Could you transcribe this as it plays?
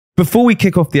Before we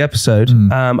kick off the episode,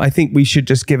 I think we should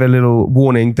just give a little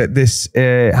warning that this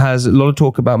has a lot of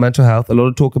talk about mental health, a lot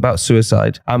of talk about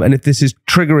suicide. And if this is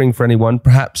triggering for anyone,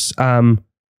 perhaps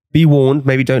be warned,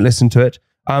 maybe don't listen to it.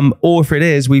 Or if it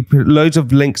is, we put loads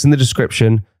of links in the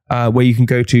description where you can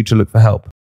go to look for help.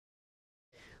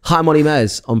 Hi, I'm Olly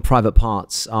Murs on Private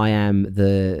Parts. I am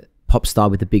the pop star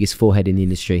with the biggest forehead in the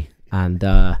industry. And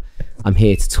I'm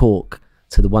here to talk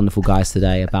to the wonderful guys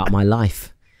today about my life.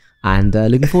 And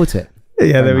looking forward to it.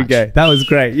 Yeah, there we go. That was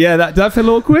great. Yeah, that felt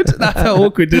awkward. That felt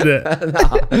awkward, didn't it?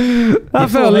 That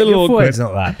felt a little awkward. It's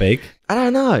not that big. I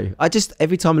don't know. I just,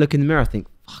 every time I look in the mirror, I think,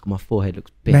 fuck, my forehead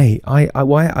looks big. Mate, I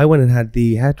went and had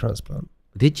the hair transplant.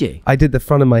 Did you? I did the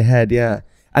front of my head, yeah.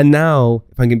 And now,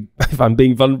 if I'm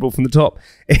being vulnerable from the top,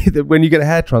 when you get a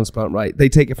hair transplant, right, they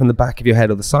take it from the back of your head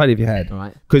or the side of your head,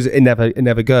 right? Because it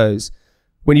never goes.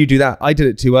 When you do that, I did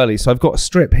it too early, so I've got a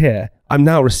strip here. I'm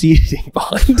now receding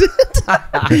behind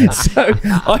it, so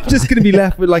I'm just going to be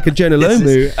left with like a Jonah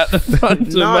Lomu at the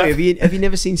front. No, have you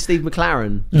never seen Steve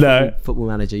McLaren? No, football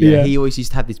manager. Yeah, he always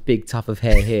used to have this big tuft of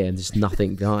hair here and just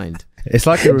nothing behind. It's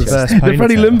like a reverse the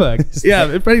Freddie Lundberg.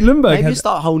 Yeah, Freddie Lundberg. Maybe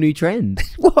start a whole new trend.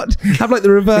 What? Have like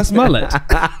the reverse mullet.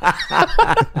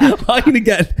 I'm going to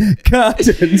get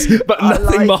curtains, but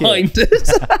nothing like behind it.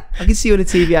 I can see you on a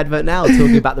TV advert now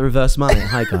talking about the reverse mullet.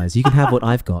 Hi guys, you can have what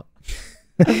I've got.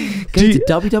 Go to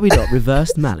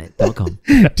www.reversedmallet.com.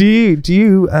 Do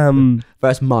you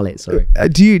Reverse mullet, sorry.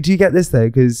 Do you get this though?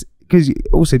 Because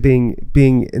also being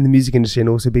in the music industry and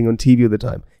also being on TV all the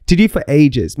time. Did you for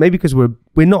ages? Maybe because we're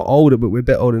not older, but we're a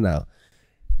bit older now.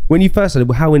 When you first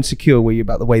started, how insecure were you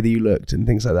about the way that you looked and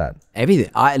things like that? Everything.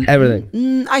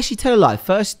 Everything. Actually, tell a lie.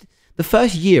 The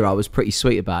first year, I was pretty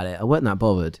sweet about it. I wasn't that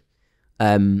bothered.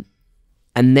 And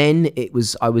then I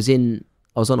was on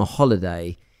a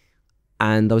holiday,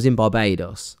 and I was in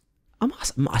Barbados.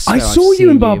 I saw you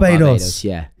in Barbados.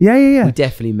 Yeah. We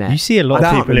definitely met. You see a lot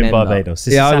of people in Barbados.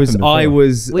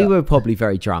 We were probably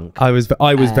very drunk. I was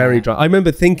very drunk. I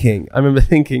remember thinking,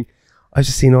 I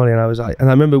just seen Olly and I was like, and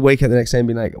I remember waking up the next day and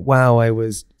being like, wow, I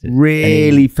was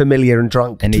really familiar and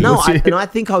drunk. And I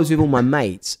think I was with all my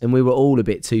mates and we were all a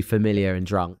bit too familiar and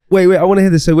drunk. Wait, I want to hear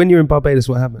this. So when you were in Barbados,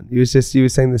 what happened? You were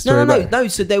saying this story. No.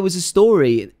 So there was a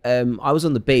story. I was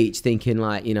on the beach thinking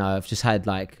like, I've just had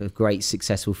like a great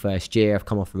successful first year. I've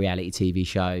come off a reality TV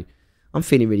show. I'm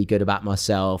feeling really good about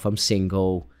myself. I'm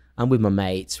single. I'm with my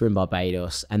mates. We're in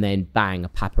Barbados. And then bang, a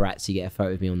paparazzi get a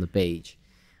photo of me on the beach.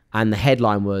 And the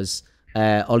headline was,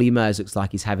 Olly Murs looks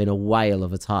like he's having a whale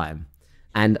of a time.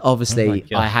 And obviously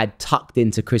I had tucked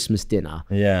into Christmas dinner.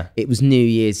 Yeah. It was New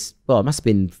Year's, well, it must have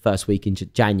been first week in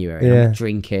January. Yeah. I'm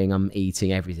drinking, I'm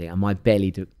eating everything, and my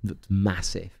belly looked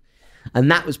massive. And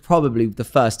that was probably the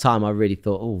first time I really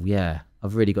thought, oh yeah,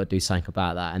 I've really got to do something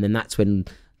about that. And then that's when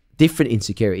different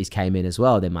insecurities came in as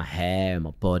well. Then my hair and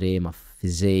my body and my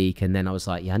physique. And then I was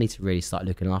like, yeah, I need to really start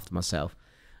looking after myself.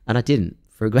 And I didn't.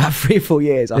 For about 3 or 4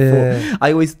 years, I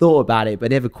always thought about it, but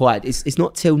never quite. It's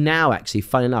not till now, actually,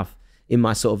 fun enough, in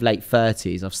my sort of late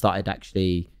 30s, I've started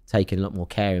actually taking a lot more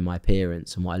care in my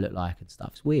appearance and what I look like and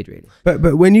stuff. It's weird, really.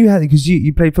 But when you had, because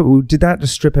you played football, did that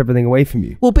just strip everything away from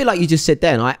you? Well, a bit like you just said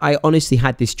then, I honestly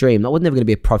had this dream. I was never going to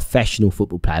be a professional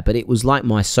football player, but it was like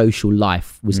my social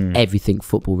life was everything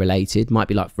football related. Might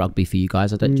be like rugby for you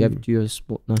guys. Do you have a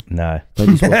sport? No. Don't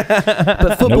do sport.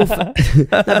 But football,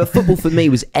 but football for me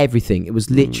was everything. It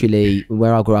was literally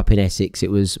where I grew up in Essex.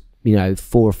 It was 4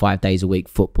 or 5 days a week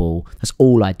football. That's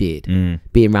all I did,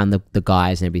 being around the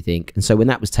guys and everything. And so when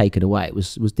that was taken away, it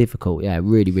was difficult. Yeah,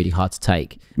 really, really hard to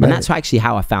take. Mate. And that's actually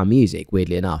how I found music,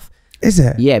 weirdly enough. Is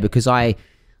it? Yeah, because I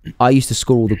used to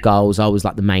score all the goals. I was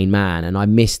like the main man, and I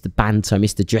missed the banter, I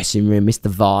missed the dressing room, missed the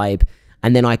vibe.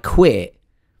 And then I quit,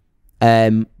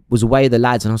 was away with the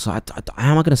lads, and I was like,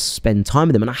 how am I going to spend time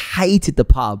with them? And I hated the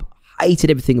pub.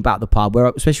 Hated everything about the pub,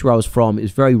 especially where I was from. It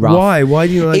was very rough. Why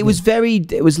do you like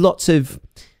it? It was lots of,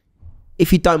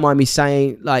 if you don't mind me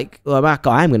saying, like, well,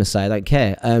 I am going to say, I don't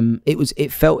care. It was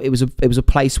a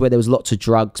place where there was lots of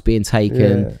drugs being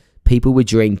taken. Yeah. People were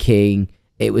drinking.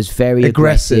 It was very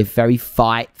aggressive, very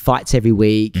fights every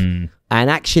week. And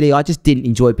actually, I just didn't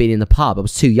enjoy being in the pub. I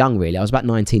was too young, really. I was about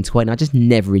 19, 20. I just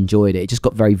never enjoyed it. It just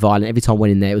got very violent. Every time I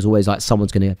went in there, it was always like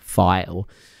someone's going to fight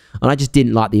and I just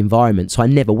didn't like the environment, so I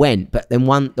never went. But then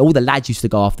all the lads used to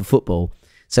go after football.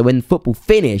 So when football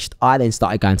finished, I then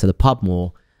started going to the pub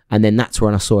more. And then that's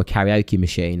when I saw a karaoke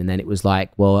machine. And then it was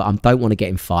like, well, I don't want to get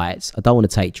in fights. I don't want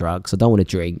to take drugs. I don't want to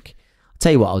drink. I'll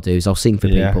tell you what I'll do is I'll sing for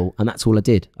people. And that's all I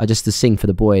did. I just to sing for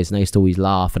the boys, and they used to always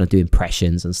laugh, and I'd do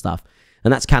impressions and stuff.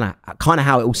 And that's kind of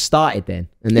how it all started then.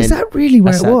 And then is that really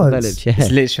where it was? Yeah. It's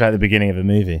literally like the beginning of a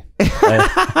movie.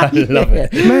 I love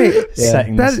it, mate.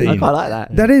 Setting the scene. I quite like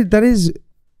that. That is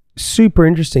super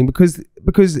interesting because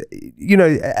you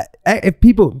know, if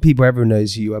people everyone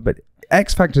knows who you are, but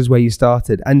X Factor is where you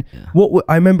started, and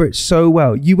I remember it so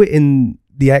well. You were in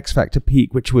the X Factor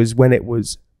peak, which was when it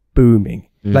was booming.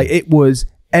 Like it was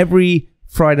every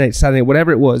Friday night, Saturday,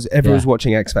 whatever it was, everyone was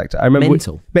watching X Factor. I remember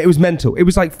it was mental. It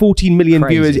was like 14 million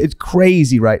viewers. It's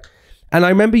crazy, right? And I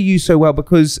remember you so well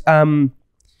because Simon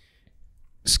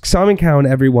Cowell and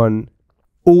everyone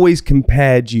always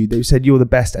compared you. They said you're the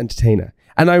best entertainer.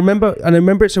 And I remember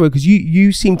it so well because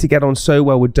you seemed to get on so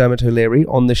well with Dermot O'Leary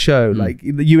on the show. Like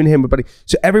you and him were buddy.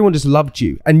 So everyone just loved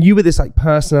you. And you were this like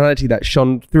personality that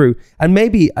shone through. And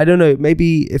maybe, I don't know,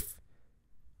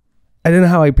 I don't know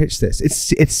how I pitched this.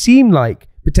 It seemed like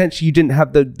potentially you didn't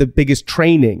have the biggest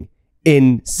training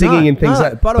in singing and things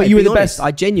like that. By the way, you were the honest, best.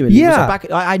 I genuinely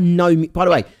I had no. By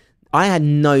the way, I had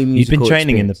no musical. You've been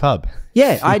training experience. in the pub.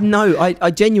 Yeah,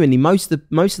 I genuinely most of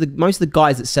the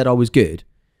guys that said I was good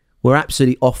were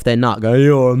absolutely off their nut. Going,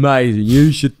 you're amazing.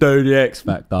 You should do the X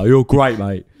Factor. You're great,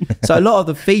 mate. So a lot of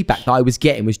the feedback that I was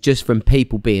getting was just from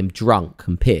people being drunk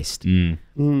and pissed. And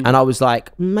I was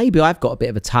like, maybe I've got a bit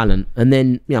of a talent. And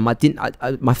then, you know,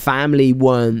 my family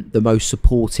weren't the most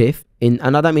supportive. And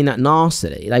I don't mean that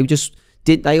nastily.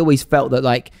 They always felt that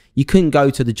like you couldn't go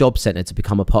to the job centre to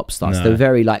become a pop star. No. So they were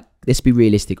very like, let's be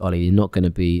realistic, Ollie. You're not going to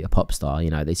be a pop star.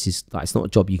 You know, this is like, it's not a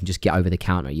job you can just get over the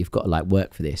counter. You've got to like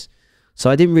work for this. So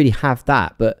I didn't really have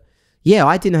that. But yeah,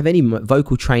 I didn't have any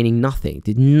vocal training, nothing.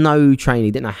 Did no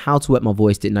training, didn't know how to work my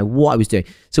voice, didn't know what I was doing.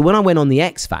 So when I went on the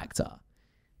X Factor,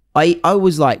 I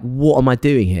was like, what am I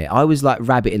doing here? I was like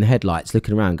rabbit in the headlights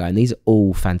looking around going, these are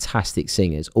all fantastic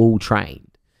singers, all trained.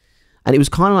 And it was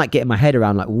kind of like getting my head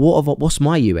around like, what's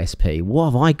my USP? What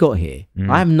have I got here?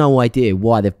 I have no idea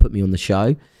why they've put me on the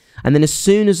show. And then as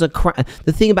soon as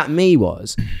the thing about me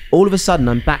was, all of a sudden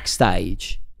I'm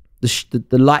backstage,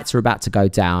 the lights are about to go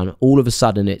down. All of a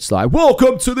sudden it's like,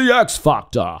 welcome to the X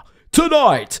Factor.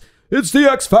 Tonight, it's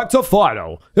the X Factor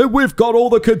final. And we've got all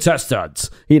the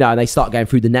contestants. You know, and they start going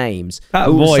through the names.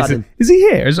 Is he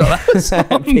here as well? That's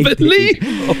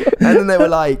unbelievable. And then they were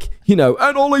like, you know,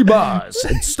 and Olly Murs,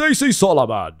 and Stacey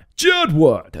Solomon, Jed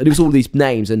Wood. And it was all these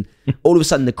names. And all of a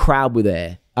sudden the crowd were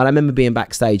there. And I remember being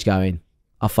backstage going,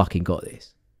 I fucking got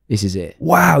this. This is it.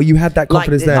 Wow, you had that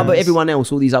confidence there. Everyone else,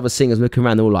 all these other singers looking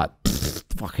around, they're all like,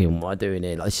 fucking, what am I doing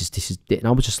here? Like, this is it. And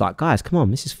I was just like, guys, come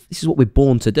on, this is what we're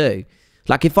born to do.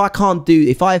 Like, if I've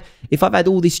had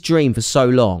all this dream for so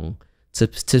long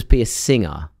to be a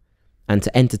singer and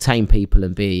to entertain people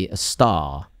and be a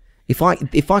star, if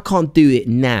I can't do it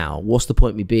now, what's the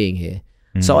point of me being here?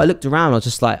 So I looked around, I was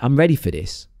just like, I'm ready for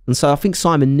this. And so I think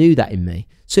Simon knew that in me.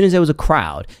 As soon as there was a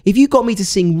crowd, if you got me to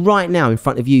sing right now in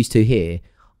front of you two here,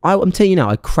 I'm telling you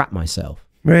now, I'd crap myself.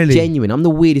 Really? Genuine. I'm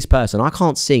the weirdest person. I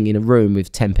can't sing in a room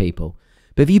with 10 people.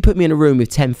 But if you put me in a room with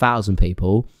 10,000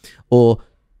 people or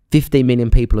 15 million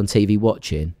people on TV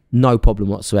watching, no problem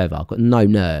whatsoever. I've got no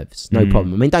nerves, no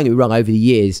problem. I mean, don't get me wrong, over the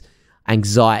years,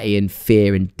 anxiety and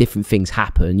fear and different things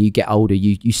happen. You get older,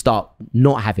 you start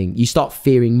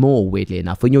fearing more, weirdly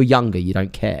enough. When you're younger, you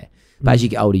don't care. But as you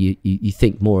get older, you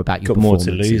think more about your performance.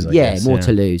 More to lose, I guess. Yeah, more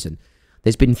to lose. And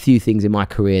there's been a few things in my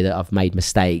career that I've made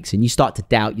mistakes and you start to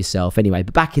doubt yourself anyway.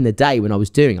 But back in the day when I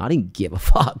was doing it, I didn't give a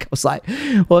fuck. I was like,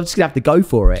 well, I'm just gonna have to go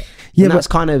for it. Yeah, and that's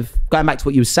kind of going back to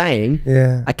what you were saying.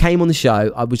 Yeah. I came on the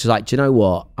show, I was just like, do you know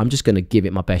what? I'm just gonna give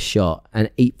it my best shot. And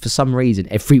for some reason,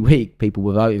 every week people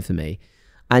were voting for me.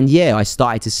 And yeah, I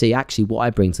started to see actually what I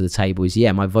bring to the table is,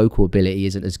 yeah, my vocal ability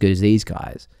isn't as good as these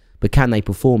guys, but can they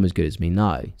perform as good as me?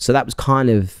 No. So that was kind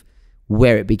of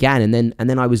where it began, and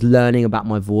then I was learning about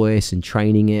my voice and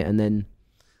training it, and then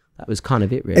that was kind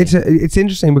of it, really. It's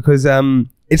interesting because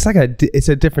it's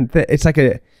a different thing. It's like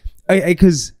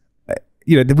because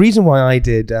you know the reason why I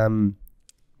did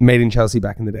Made in Chelsea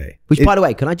back in the day. Which, by the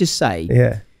way, can I just say,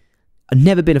 I've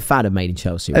never been a fan of Made in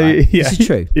Chelsea. Right? This is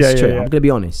true. This is true. I'm going to be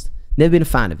honest. Never been a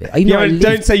fan of it.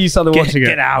 Don't say you started watching it.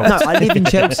 Get out. No, I live in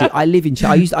Chelsea. I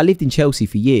lived in Chelsea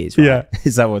for years. Right? Yeah.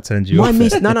 Is that what turned you off?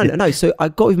 No. So I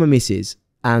got with my missus,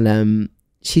 and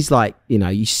she's like, you know,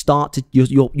 you start to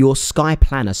your Sky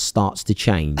planner starts to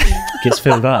change. Gets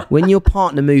filled up when your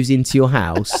partner moves into your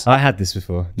house. I had this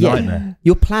before. Nightmare.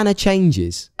 Your planner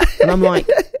changes, and I'm like,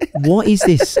 what is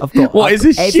this? I've got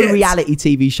every reality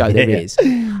TV show there is,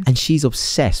 and she's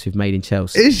obsessed with Made in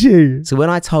Chelsea. Is she? So when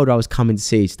I told her I was coming to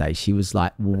see you today, she was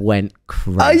like, went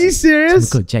crazy. Are you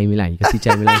serious? Oh my God, Jamie Lang. You can see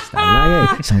Jamie Lang today.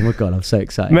 Oh my God, I'm so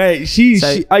excited. Mate,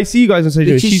 I see you guys on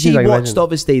social media. She watched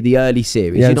obviously the early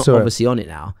series. You're not obviously on it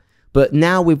now. But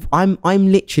now I'm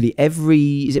literally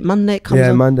is it Monday it comes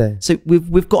on? Monday. So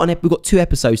we've got 2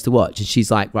 episodes to watch, and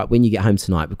she's like, right, when you get home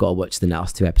tonight, we've got to watch the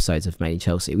last 2 episodes of Made in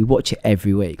Chelsea. We watch it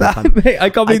every week. Mate, I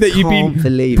can't believe that you've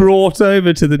been brought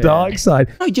over to the dark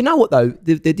side. No, do you know what though?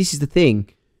 This is the thing.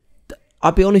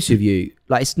 I'll be honest with you.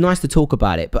 Like, it's nice to talk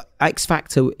about it, but X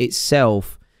Factor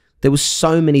itself, there was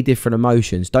so many different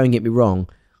emotions. Don't get me wrong.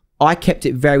 I kept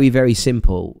it very, very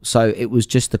simple. So it was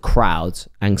just the crowd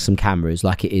and some cameras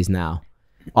like it is now.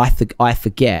 I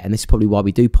forget, and this is probably why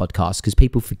we do podcasts, because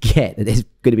people forget that there's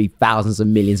going to be thousands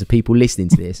and millions of people listening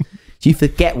to this. You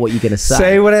forget what you're going to say.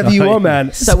 Say whatever you want,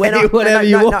 man. So whatever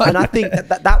you want. And I think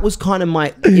that was kind of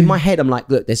in my head, I'm like,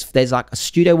 look, there's like a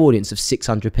studio audience of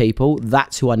 600 people.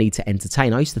 That's who I need to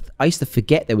entertain. I used to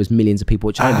forget there was millions of people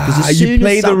watching home, because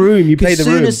as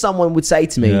soon as someone would say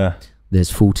to me, there's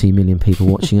 14 million people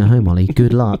watching at home, Ollie,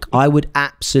 good luck, I would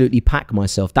absolutely pack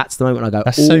myself. That's the moment I go,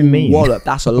 that's so mean. Wallop,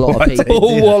 that's a lot of people.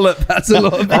 Oh, wallop, that's a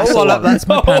lot of people. Oh, wallop, that's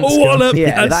my pants. Oh, wallop,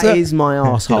 yeah, that is my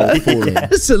asshole falling.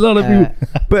 That's a lot of people.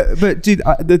 But dude,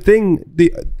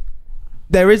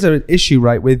 there is an issue,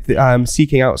 right, with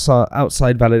seeking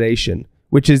outside validation,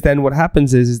 which is then what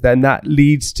happens is then that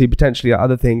leads to potentially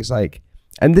other things like,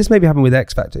 and this maybe happened with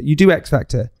X Factor. You do X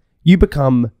Factor, you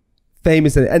become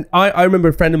famous. And I remember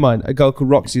a friend of mine, a girl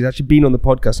called Roxy, who's actually been on the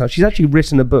podcast now. She's actually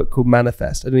written a book called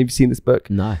Manifest. I don't know if you've seen this book.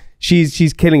 No.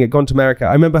 She's killing it, gone to America.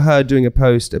 I remember her doing a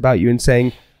post about you and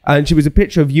saying, and she was a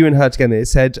picture of you and her together. It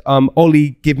said,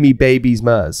 Olly, give me babies,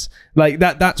 Murs. Like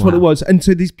that's what it was. And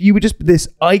so you were just this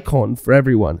icon for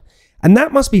everyone. And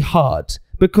that must be hard,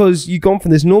 because you've gone from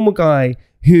this normal guy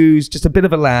who's just a bit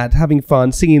of a lad, having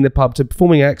fun, singing in the pub, to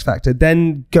performing X Factor,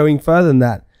 then going further than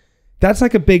that. That's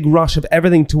like a big rush of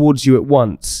everything towards you at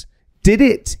once. Did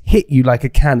it hit you like a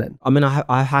cannon? I mean,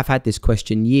 I have had this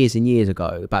question years and years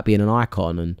ago about being an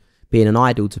icon and being an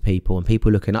idol to people and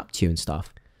people looking up to you and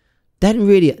stuff. Never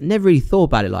really thought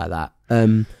about it like that.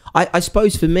 I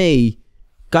suppose for me,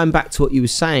 going back to what you were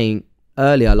saying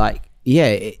earlier, like,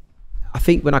 I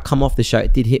think when I come off the show,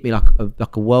 it did hit me like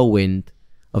a whirlwind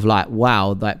of like,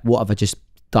 wow, like what have I just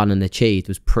done and achieved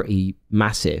was pretty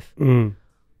massive.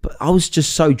 But I was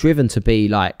just so driven to be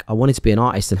like, I wanted to be an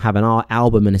artist and have an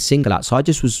album and a single out. So I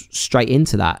just was straight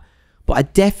into that. But I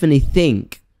definitely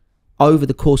think over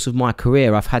the course of my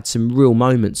career, I've had some real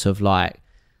moments of like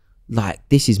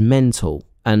this is mental.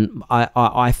 And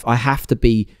I have to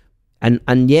be,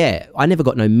 and yeah, I never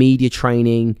got no media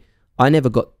training. I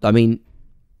didn't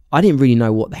really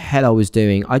know what the hell I was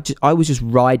doing. I was just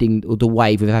riding the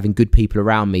wave of having good people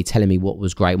around me telling me what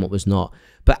was great and what was not.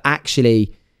 But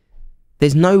actually,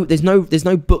 there's no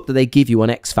book that they give you on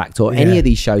X Factor or any of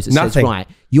these shows that says, right,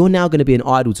 you're now going to be an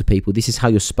idol to people. This is how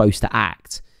you're supposed to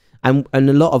act. And a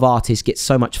lot of artists get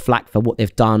so much flack for what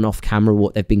they've done off camera,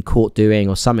 what they've been caught doing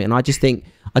or something. And I just think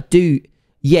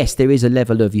yes, there is a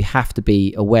level of, you have to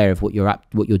be aware of what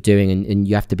you're doing, and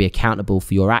you have to be accountable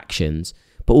for your actions.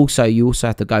 But also, you also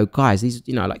have to go, guys, these,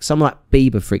 like someone like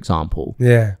Bieber, for example.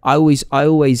 Yeah.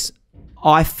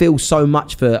 I feel so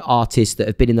much for artists that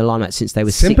have been in the limelight since they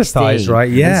were 16. Right?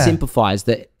 Yeah. And sympathise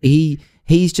that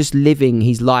he's just living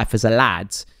his life as a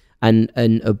lad and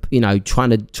trying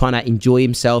to enjoy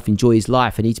himself, enjoy his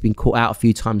life, and he's been caught out a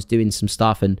few times doing some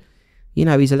stuff, and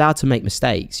he's allowed to make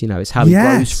mistakes. It's how he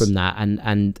grows from that,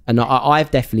 and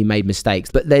I've definitely made mistakes,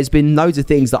 but there's been loads of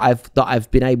things that I've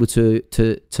been able to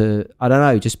I don't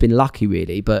know, just been lucky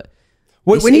really, but.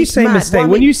 When you say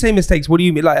mistakes, what do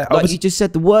you mean? Like you just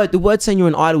said, the word saying you're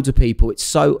an idol to people. It's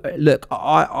so, look,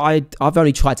 I've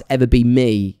only tried to ever be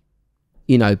me,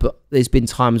 but there's been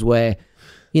times where,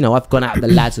 I've gone out with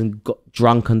the lads and got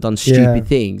drunk and done stupid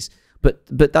things. But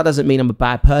that doesn't mean I'm a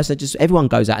bad person. Just everyone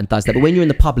goes out and does that. But when you're in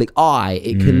the public eye,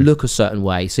 it can look a certain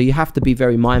way. So you have to be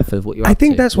very mindful of what you're up to. I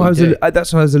think that's what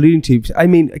I was alluding to. I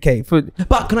mean, okay.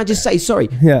 But can I just say, sorry.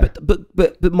 Yeah.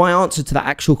 But my answer to that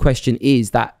actual question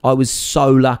is that I was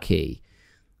so lucky,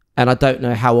 and I don't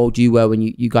know how old you were when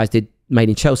you guys did Made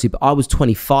in Chelsea, but I was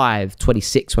 25,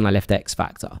 26 when I left X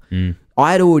Factor.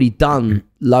 I had already done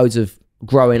loads of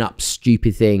growing up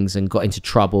stupid things and got into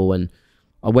trouble, and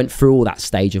I went through all that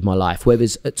stage of my life.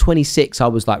 Whereas at 26, I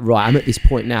was like, right, I'm at this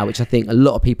point now, which I think a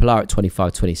lot of people are at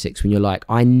 25, 26, when you're like,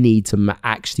 I need to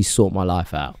actually sort my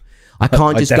life out. I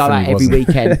can't just go out every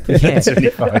weekend. Well,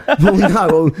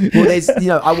 there's,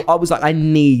 I was like, I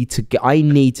need to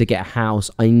get a house.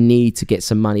 I need to get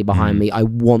some money behind me. I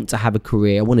want to have a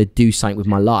career. I want to do something with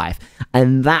my life.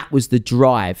 And that was the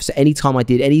drive. So anytime I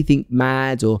did anything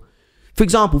mad, or for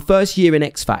example, first year in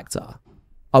X Factor,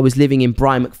 I was living in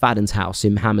Brian McFadden's house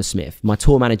in Hammersmith. My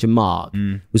tour manager, Mark,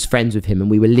 was friends with him,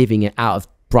 and we were living it out of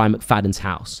Brian McFadden's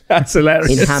house. That's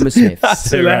hilarious. In Hammersmith.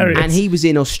 That's hilarious. And he was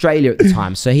in Australia at the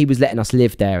time, so he was letting us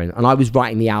live there, and I was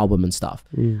writing the album and stuff.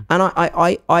 And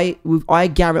I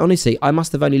guarantee, honestly, I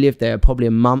must have only lived there probably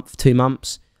a month, 2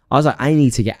 months. I was like, I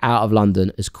need to get out of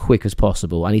London as quick as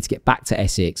possible. I need to get back to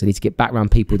Essex. I need to get back around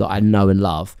people that I know and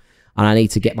love, and I need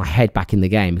to get my head back in the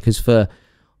game, because for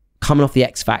coming off the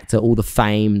X Factor, all the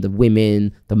fame, the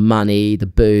women, the money, the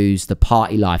booze, the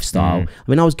party lifestyle. I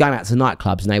mean, I was going out to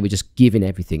nightclubs and they were just giving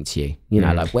everything to you. You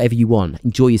know, like whatever you want,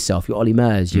 enjoy yourself. You're Olly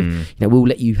Murs. You know, we'll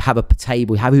let you have a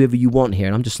table, have whoever you want here.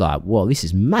 And I'm just like, whoa, this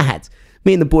is mad.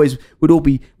 Me and the boys would all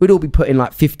be putting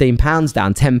like £15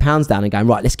 down, £10 down, and going,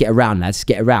 right, let's get around, lads, let's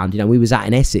get around. You know, we was out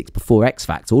in Essex before X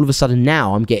Factor. All of a sudden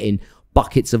now I'm getting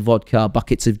buckets of vodka,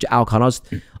 buckets of alcohol.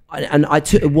 And I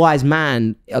took a wise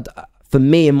man for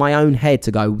me in my own head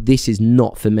to go, this is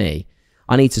not for me.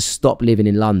 I need to stop living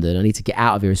in London. I need to get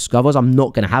out of here. Otherwise, I'm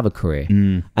not going to have a career.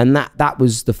 And that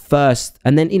was the first.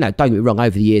 And then, you know, don't get me wrong,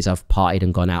 over the years, I've partied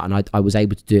and gone out, and I was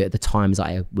able to do it at the times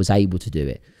I was able to do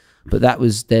it. But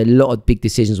a lot of big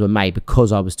decisions were made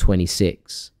because I was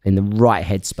 26 in the right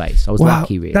headspace. I was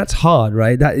lucky, really. That's hard,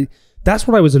 right? That's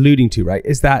what I was alluding to, right?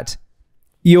 Is that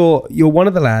you're one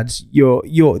of the lads.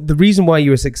 You're the reason why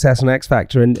you're a success on X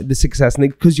Factor and the success, and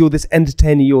because you're this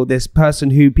entertainer, you're this person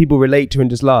who people relate to and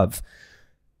just love.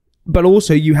 But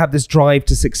also you have this drive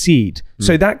to succeed.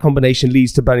 So that combination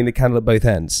leads to burning the candle at both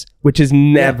ends, which is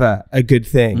never a good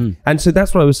thing. And so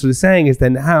that's what I was sort of saying, is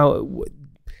then how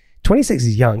 26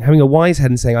 is young. Having a wise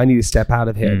head and saying, I need to step out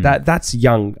of here. That's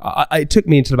young. It took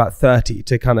me until about 30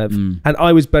 to kind of, and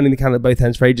I was burning the candle at both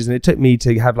ends for ages, and it took me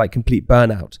to have like complete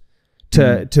burnout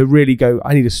to really go,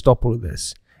 I need to stop all of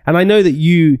this. And I know that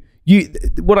you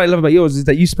what I love about yours is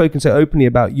that you've spoken so openly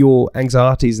about your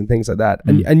anxieties and things like that.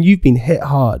 And you've been hit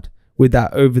hard with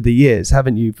that over the years,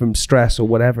 haven't you, from stress or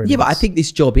whatever? Yeah, but I think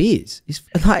this job it's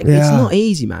like, it's not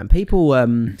easy, man. People,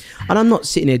 and I'm not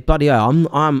sitting here, buddy. I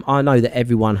know that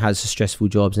everyone has stressful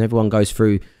jobs and everyone goes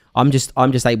through. I'm just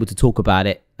able to talk about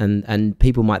it, and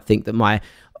people might think that I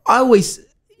always,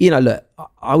 you know, look, I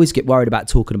always get worried about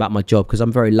talking about my job because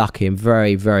I'm very lucky. I'm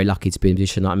very, very lucky to be in the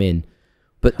position that I'm in.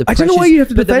 But I don't know why you have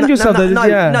to defend yourself.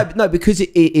 No, because it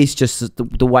is just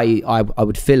the way I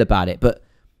would feel about it. But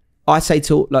I say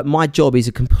to, like, my job is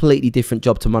a completely different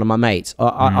job to one of my mates.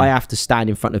 I have to stand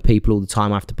in front of people all the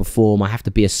time. I have to perform. I have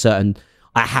to be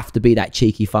I have to be that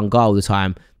cheeky fun guy all the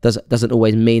time. Doesn't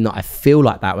always mean that I feel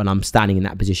like that when I'm standing in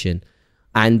that position.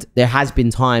 And there has been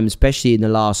times, especially in the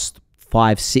last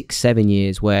 5, 6, 7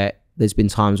 years, where there's been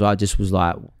times where I just was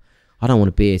like, I don't want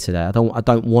to be here today. I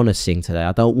don't want to sing today.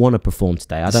 I don't want to perform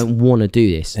today. I don't want to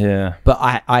do this. Yeah. But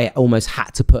I almost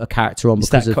had to put a character on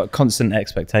because that constant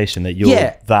expectation that you're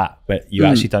that, but you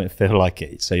actually don't feel like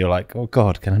it. So you're like, oh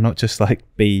God, can I not just like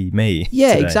be me?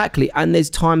 Yeah, today? Exactly. And there's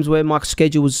times where my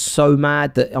schedule was so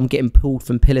mad that I'm getting pulled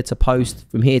from pillar to post,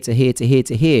 from here to here to here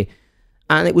to here.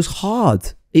 And it was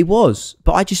hard. It was.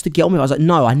 But I just, to get on with it, I was like,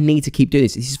 no, I need to keep doing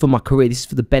this. This is for my career. This is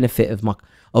for the benefit of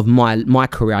my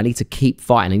career. I need to keep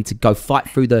fighting. I need to go fight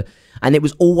through and it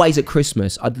was always at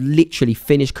Christmas. I'd literally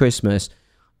finish Christmas.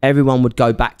 Everyone would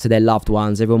go back to their loved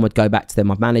ones. Everyone would go back to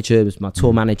my managers, my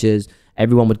tour managers.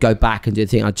 Everyone would go back and do the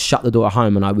thing. I'd shut the door at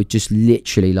home and I would just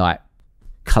literally like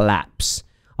collapse.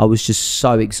 I was just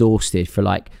so exhausted for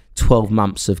like 12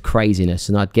 months of craziness,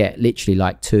 and I'd get literally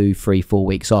like 2, 3, 4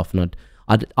 weeks off, and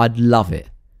I'd love it.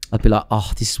 I'd be like,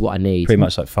 oh, this is what I need. Pretty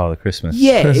much like Father Christmas.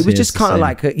 Yeah, it was just kind of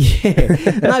like,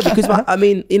 no, because I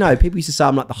mean, you know, people used to say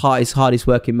I'm like the hardest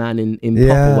working man in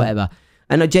pop or whatever.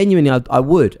 And I genuinely, I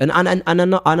would. And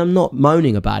I'm not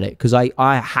moaning about it, because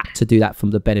I had to do that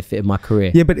from the benefit of my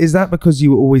career. Yeah, but is that because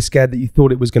you were always scared that you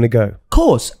thought it was going to go? Of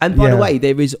course. And by the way,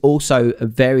 there is also a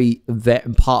very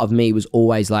part of me was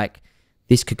always like,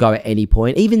 this could go at any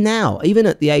point, even now, even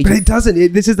at the age. But it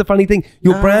doesn't. This is the funny thing.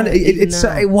 Your brand. It's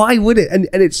so, why would it? And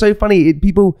it's so funny.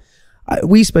 People,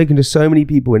 we've spoken to so many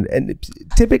people, and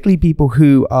typically people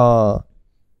who are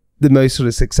the most sort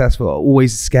of successful are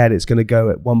always scared it's going to go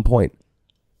at one point.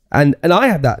 And I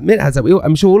have that. Mitt has that.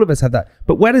 I'm sure all of us have that.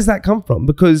 But where does that come from?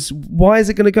 Because why is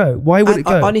it going to go? Why would it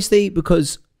go? Honestly,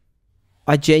 because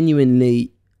I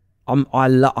genuinely.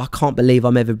 I can't believe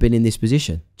I'm ever been in this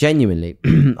position. Genuinely.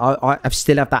 I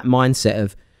still have that mindset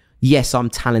of, yes, I'm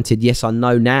talented. Yes, I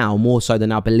know now more so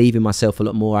than I believe in myself a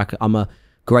lot more. I'm a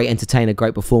great entertainer,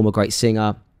 great performer, great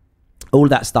singer, all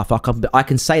that stuff. I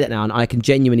can say that now, and I can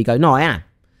genuinely go, no, I am.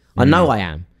 I know I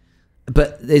am.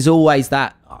 But there's always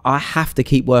that, I have to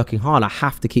keep working hard. I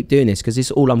have to keep doing this because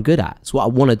it's all I'm good at. It's what I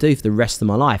want to do for the rest of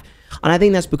my life. And I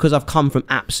think that's because I've come from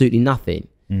absolutely nothing.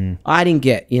 I didn't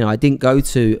get, I didn't go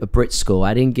to a Brit school.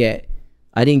 I didn't get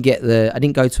I didn't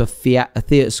go to a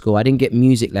theatre school. I didn't get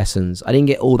music lessons. I didn't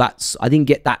get all that. I didn't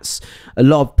get that. A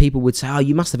lot of people would say, oh,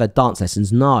 you must have had dance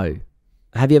lessons. No.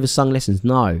 Have you ever sung lessons?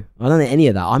 No. I don't know any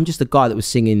of that. I'm just a guy that was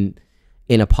singing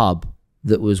in a pub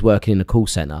that was working in a call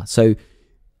centre. So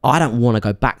I don't want to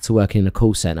go back to working in a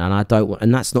call centre,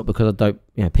 and that's not because I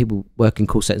don't, people work in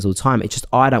call centres all the time. It's just,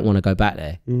 I don't want to go back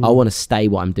there. I want to stay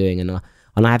what I'm doing. And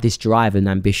I have this drive and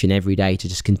ambition every day to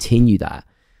just continue that.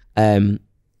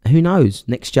 Who knows?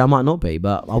 Next year I might not be,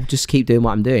 but I'll just keep doing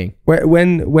what I'm doing.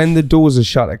 When the doors are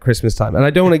shut at Christmas time, and I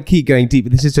don't want to keep going deep,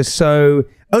 but this is just so,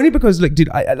 only because, look, dude,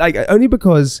 only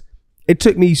because it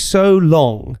took me so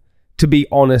long to be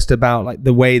honest about like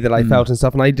the way that I felt and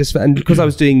stuff, and because I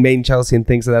was doing main Chelsea and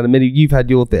things like that. I mean, you've had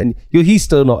your thing, and he's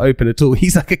still not open at all.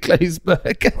 He's like a closed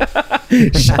book. He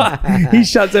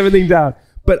shuts everything down.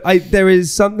 But there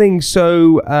is something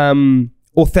so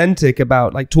authentic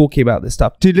about like talking about this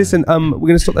stuff. Dude, listen, we're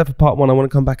going to stop there for part 1. I want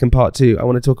to come back in part 2. I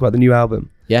want to talk about the new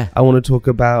album. Yeah. I want to talk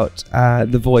about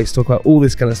The Voice, talk about all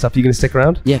this kind of stuff. Are you going to stick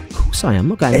around? Yeah, of course I am. I'm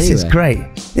not going anywhere. This is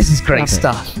great. This is great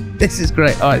stuff. This is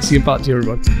great. All right, see you in part 2,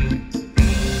 everyone.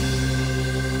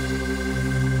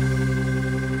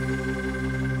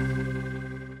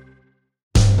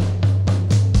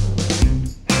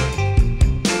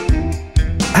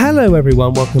 Hello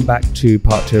everyone, welcome back to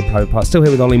part 2 of Private Part. Still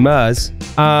here with Olly Murs.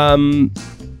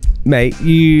 Mate,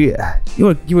 you're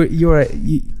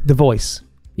The Voice.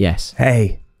 Yes.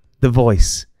 Hey, The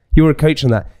Voice. You were a coach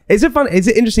on that. Is it fun? Is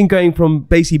it interesting going from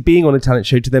basically being on a talent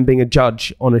show to then being a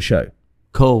judge on a show?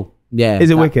 Cool. Yeah. Is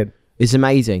it wicked? It's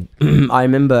amazing. I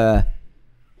remember,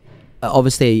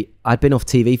 obviously, I'd been off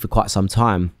TV for quite some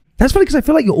time. That's funny because I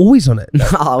feel like you're always on it.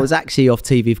 I was actually off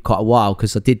TV for quite a while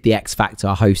because I did the X Factor.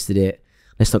 I hosted it.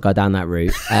 Let's not go down that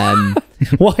route.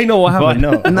 Why not? What happened?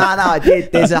 Why not? No, I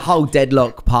did. There's a whole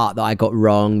deadlock part that I got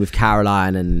wrong with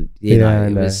Caroline, and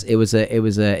it was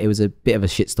a bit of a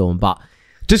shitstorm. But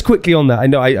just quickly on that, I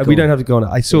know we don't have to go on it.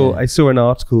 I saw an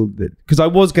article that, because I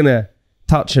was gonna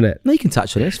touch on it. No, you can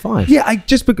touch on it. It's fine. Yeah,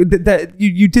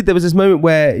 you did. There was this moment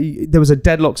where there was a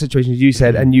deadlock situation, as you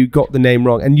said, and you got the name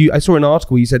wrong. And I saw an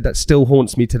article. You said that still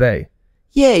haunts me today.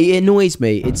 Yeah, it annoys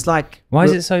me. It's like, why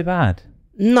is it so bad?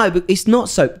 No, but it's not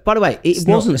so. By the way, it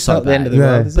wasn't so bad. The end of the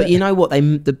world, is but it? You know what?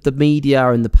 The media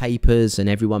and the papers and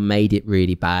everyone made it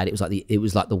really bad. It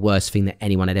was like the worst thing that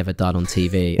anyone had ever done on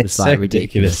TV. It was like so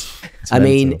ridiculous. It's I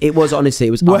mean, mental. it was honestly, it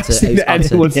was worst thing that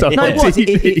anyone's done. No, it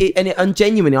was. And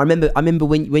genuinely, I remember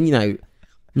when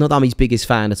not that I'm his biggest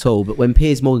fan at all, but when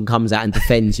Piers Morgan comes out and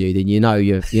defends you, then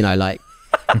you're like.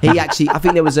 He actually, I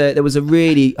think there was a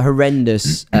really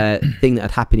horrendous thing that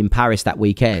had happened in Paris that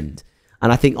weekend.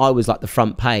 And I think I was like the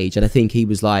front page, and I think he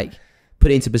was like,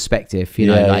 put it into perspective,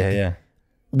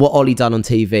 what Olly done on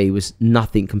TV was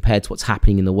nothing compared to what's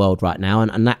happening in the world right now.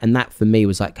 And that for me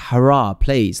was like, hurrah,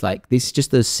 please. Like, this is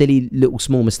just a silly little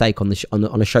small mistake on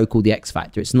a show called The X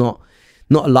Factor. It's not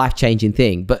a life-changing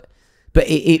thing, but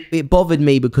it bothered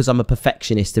me because I'm a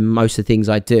perfectionist in most of the things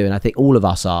I do. And I think all of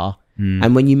us are.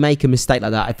 And when you make a mistake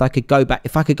like that, if I could go back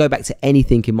to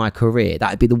anything in my career,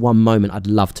 that would be the one moment I'd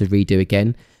love to redo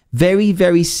again. Very,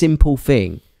 very simple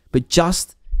thing, but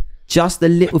just a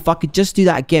little. If I could just do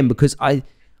that again, because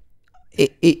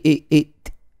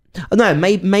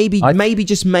maybe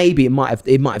just maybe it might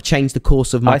have changed the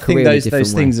course of my career. I think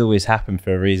those things always happen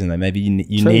for a reason. Though maybe you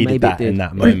needed that in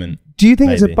that moment. Do you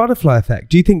think it's a butterfly effect?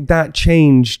 Do you think that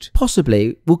changed?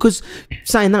 Possibly. Well, because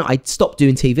saying that, I stopped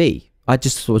doing TV. I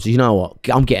just thought, you know what,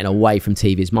 I'm getting away from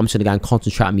TV. I'm just going to go and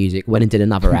concentrate on music. Went and did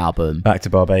another album. Back to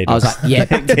Barbados. I was like, yeah,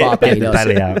 back to Barbados.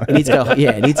 Belly out. I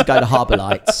need to go to Harbour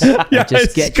Lights and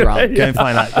just get drunk. Go and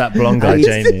find that blonde guy,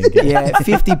 Jamie.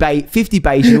 50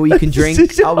 bays, all you can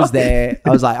drink. I was there.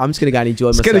 I was like, I'm just going to go and enjoy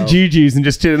myself. Just go to Juju's and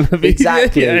just chill in the beach.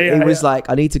 Exactly. It was like,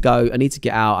 I need to go. I need to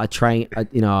get out. I train. I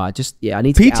need to get out.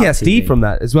 PTSD from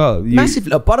that as well. Massive.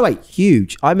 By the way,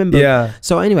 huge. I remember. Yeah.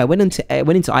 So anyway, I went into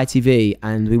ITV,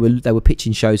 and they were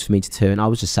pitching shows for me to tour, and I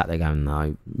was just sat there going,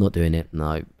 no, not doing it.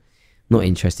 No, not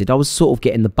interested. I was sort of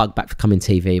getting the bug back for coming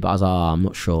TV, but I was like, I'm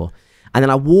not sure. And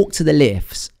then I walked to the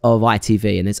lifts of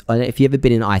ITV, and if you've ever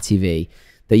been in ITV,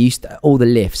 all the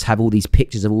lifts have all these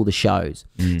pictures of all the shows.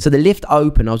 So the lift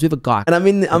opened, I was with a guy, and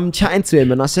I'm chatting to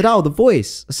him, and I said, oh, The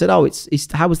Voice. I said, oh, it's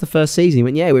how was the first season? He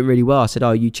went, yeah, it went really well. I said, oh,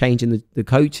 are you changing the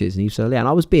coaches? And he said, yeah. And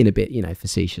I was being a bit,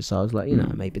 facetious. So I was like,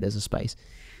 maybe there's a space.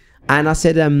 And I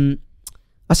said,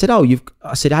 how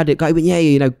did it go? He went,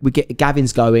 yeah,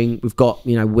 Gavin's going. We've got,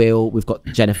 Will, we've got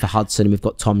Jennifer Hudson, and we've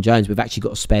got Tom Jones. We've actually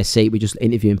got a spare seat. We're just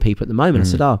interviewing people at the moment. I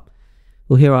said, oh,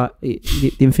 well,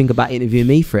 he didn't think about interviewing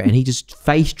me for it. And he just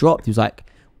face dropped. He was like,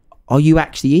 are you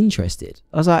actually interested?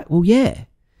 I was like, well, yeah.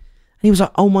 he was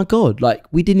like, oh my God, like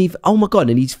we didn't even, oh my God.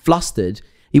 And he's flustered.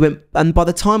 He went, and by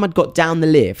the time I'd got down the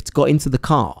lift, got into the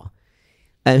car,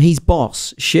 his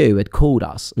boss, Shu, had called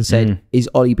us and said, is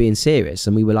Ollie being serious?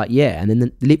 And we were like, yeah. And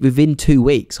then within 2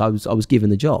 weeks, I was given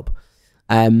the job.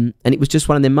 And it was just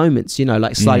one of them moments, you know,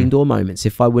 like sliding door moments.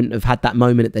 If I wouldn't have had that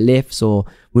moment at the lifts or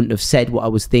wouldn't have said what I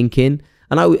was thinking.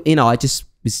 And I just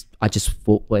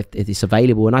thought, well, if it's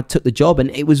available, and I took the job and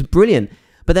it was brilliant.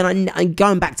 But then I'm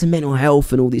going back to mental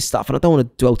health and all this stuff, and I don't want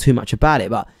to dwell too much about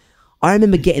it, but I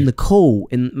remember getting the call,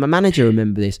 and my manager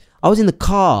remembered this. I was in the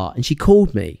car and she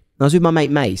called me, and I was with my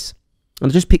mate Mace,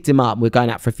 and I just picked him up and we're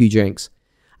going out for a few drinks,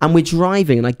 and we're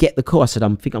driving, and I get the call. I said,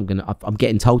 I'm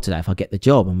getting told today if I get the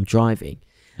job, I'm driving.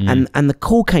 And the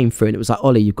call came through and it was like,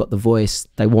 Ollie, you've got the voice,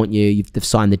 they want you, they've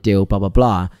signed the deal, blah, blah,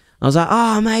 blah. I was like,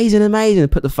 oh, amazing. I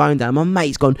put the phone down. My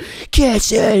mate's gone,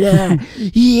 get in there.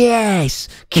 Yes.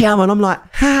 Come on. I'm like,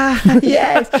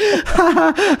 yes.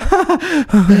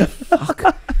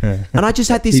 Fuck. And I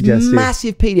just had this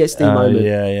massive PTSD moment.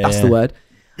 That's the word.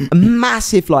 A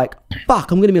massive, like, fuck,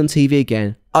 I'm going to be on TV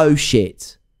again. Oh,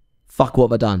 shit. Fuck,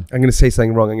 what have I done? I'm going to say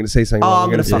something wrong. I'm going to say something wrong. I'm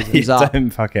going to fuck things up. Don't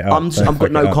fuck it up. I've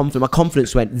got no confidence. My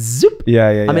confidence went zoop. Yeah.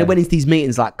 I mean, I went into these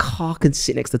meetings like, I can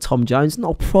sit next to Tom Jones.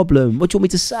 Not a problem. What do you want me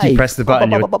to say? You press the button,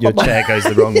 your chair goes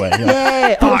the wrong way.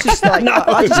 Yeah. I was just like,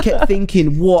 I just kept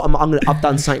thinking, what I've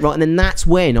done something wrong. And then that's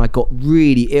when I got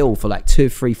really ill for like 2,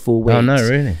 3, 4 weeks. Oh no,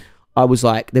 really? I was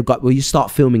like, they've got, well, you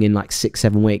start filming in like 6,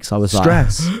 7 weeks. I was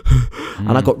stress.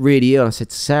 And I got really ill. I said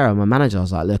to Sarah, my manager, I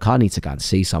was like, look, I need to go and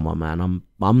see someone, man.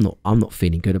 I'm not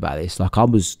feeling good about this. Like, I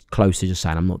was close to just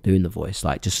saying, I'm not doing the voice.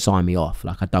 Like, just sign me off.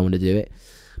 Like, I don't want to do it.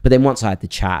 But then once I had the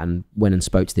chat and went and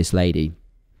spoke to this lady,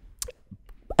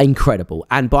 incredible.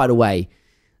 And by the way,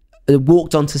 I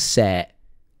walked onto set.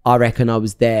 I reckon I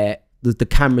was there. The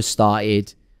camera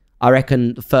started. I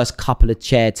reckon the first couple of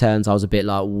chair turns, I was a bit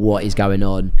like, what is going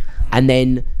on? And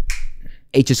then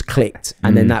it just clicked,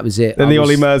 and then that was it. Then the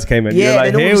Olly Murs came in. Yeah,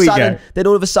 like, here we go. Then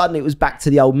all of a sudden it was back to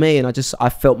the old me, and I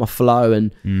felt my flow,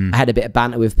 and I had a bit of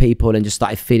banter with people and just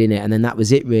started feeling it, and then that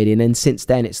was it really. And then since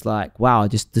then it's like, wow,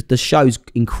 the show's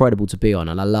incredible to be on,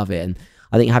 and I love it. And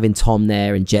I think having Tom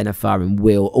there and Jennifer and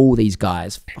Will, all these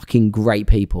guys, fucking great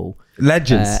people.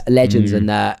 Legends.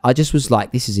 And I just was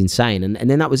like, this is insane. And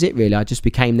then that was it really. I just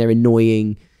became their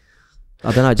annoying,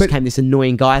 I don't know, I just became this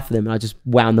annoying guy for them, and I just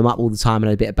wound them up all the time and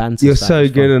had a bit of banter. You're so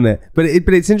good on it. But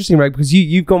it's interesting, right? Because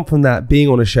you've gone from that being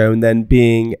on a show and then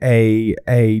being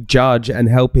a judge and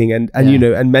helping and you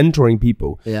know, and mentoring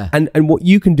people. Yeah. And what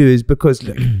you can do is, because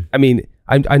look, I mean,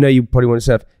 I know you probably want to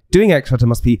say, doing X Factor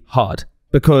must be hard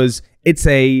because it's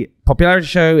a popularity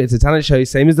show, it's a talent show,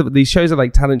 same as these shows are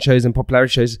like talent shows and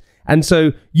popularity shows. And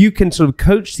so you can sort of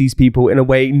coach these people in a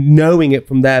way, knowing it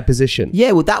from their position.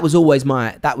 Yeah, well, that was always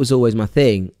my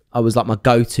thing. I was like my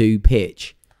go-to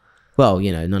pitch. Well,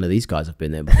 you know, none of these guys have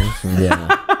been there before. So, yeah.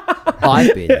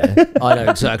 I've been there. I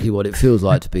know exactly what it feels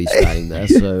like to be standing there.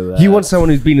 So you want someone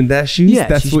who's been in their shoes? Yeah,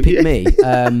 that's what picked me.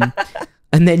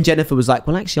 And then Jennifer was like,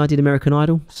 well, actually, I did American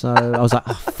Idol. So I was like,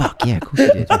 oh, fuck, yeah, of course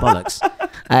you did. Bollocks.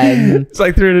 It's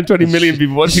like 320 million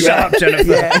people watching. Shut up,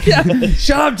 Jennifer. Yeah.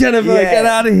 Shut up, Jennifer. Yeah. Get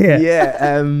out of here.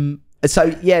 Yeah.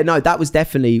 So, yeah, no, that was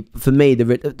definitely, for me,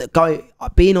 the guy,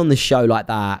 being on the show like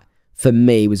that, for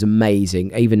me, was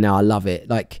amazing. Even now, I love it.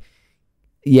 Like,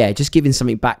 yeah, just giving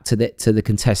something back to the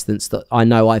contestants that I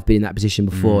know I've been in that position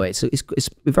before. It's a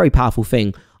very powerful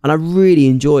thing. And I really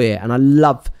enjoy it. And I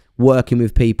love working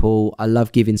with people. I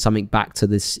love giving something back to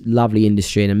this lovely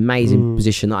industry, an amazing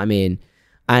position that I'm in.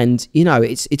 And you know,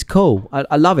 it's cool.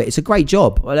 I love it. It's a great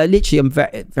job. I'm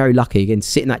very, very lucky again to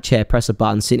sit in that chair, press a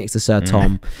button, sit next to Sir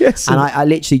Tom. Yes. And I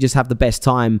literally just have the best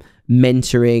time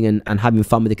mentoring and having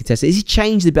fun with the contestants. It's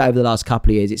changed a bit over the last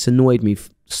couple of years. It's annoyed me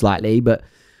slightly, but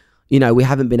you know, we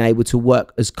haven't been able to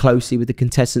work as closely with the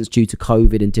contestants due to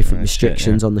COVID and different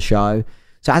restrictions on the show.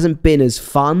 So it hasn't been as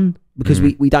fun because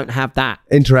we don't have that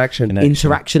interaction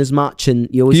as much. And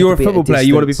you're a football player,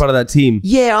 you want to be part of that team.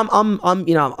 Yeah, I'm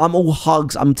you know, I'm all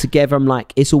hugs, I'm together, I'm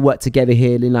like, it's all work together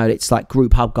here, you know, it's like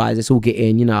group hug guys, let's all get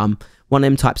in, you know, I'm one of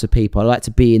them types of people. I like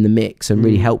to be in the mix and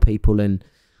really help people and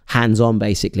hands-on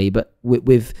basically. But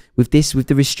with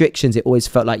the restrictions, it always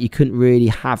felt like you couldn't really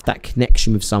have that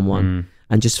connection with someone.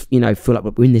 And just, you know, feel like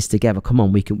we're in this together. Come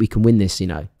on, we can win this, you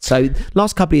know. So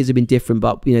last couple of years have been different,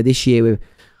 but you know, this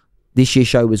year's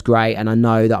show was great, and I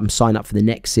know that I'm signed up for the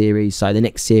next series. So the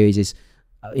next series is,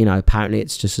 you know, apparently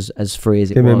it's just as free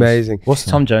as it was. Amazing. What's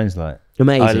Tom Jones like?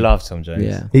 Amazing. I love Tom Jones.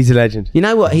 Yeah, he's a legend. You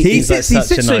know what? He sits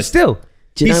so still.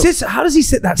 Do you know, sits. How does he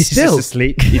sit that still? He's just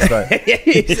asleep. He's like,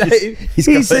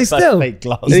 he's so still. Fake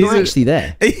glass. he's not actually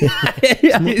there.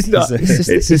 He's not.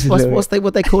 It's just, what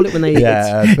they call it when they... You're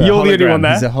the only one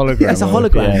there. He's a hologram. Yeah, it's a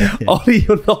hologram. Yeah. Ollie,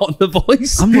 you're not on The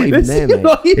Voice. I'm not even there,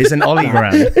 mate. It's an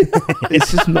Ollygram. It's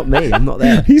just not me. I'm not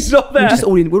there. He's not there.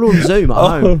 We're all on Zoom at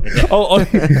home. Ollie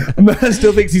Murs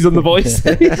still thinks he's on The Voice.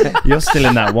 You're still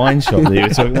in that wine shop that you were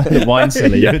talking about, the wine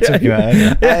cellar you were talking about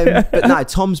earlier. But no,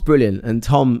 Tom's brilliant. And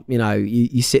Tom,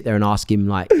 you sit there and ask him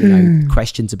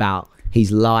questions about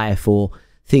his life or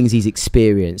things he's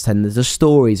experienced, and the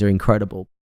stories are incredible.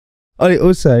 Ollie,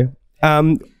 also,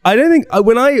 I don't think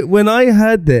when I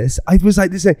heard this, I was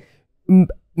like this.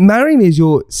 Marry Me is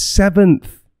your 7th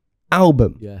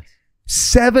album. Yes.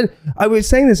 7. I was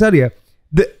saying this earlier.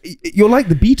 You're like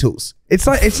the Beatles. It's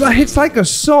like a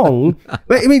song.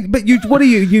 But I mean, what are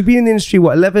you? You've been in the industry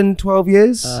 11, 12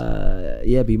 years?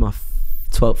 Yeah, be my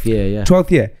 12th year. Yeah.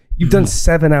 12th year. You've done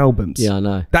 7 albums. Yeah, I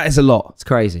know. That is a lot. It's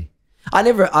crazy.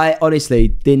 I honestly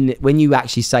didn't. When you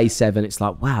actually say 7, it's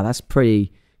like, wow, that's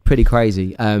pretty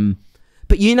crazy.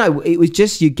 But it was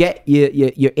just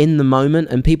you're in the moment,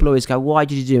 and people always go, why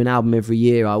did you do an album every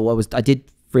year? I did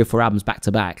 3 or 4 albums back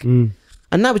to back, and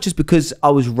that was just because I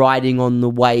was riding on the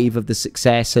wave of the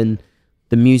success, and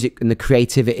the music and the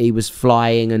creativity was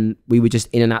flying, and we were just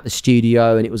in and out the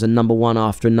studio, and it was a number one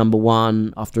after a number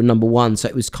one after a number one. So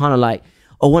it was kind of like,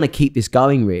 I want to keep this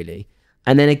going, really.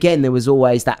 And then again, there was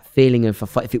always that feeling of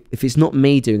if it's not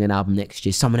me doing an album next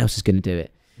year, someone else is going to do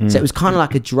it. So it was kind of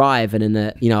like a drive, and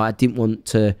I didn't want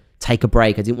to take a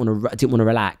break. I didn't want to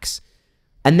relax.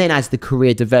 And then as the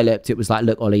career developed, it was like,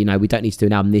 look, Ollie, we don't need to do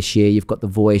an album this year. You've got The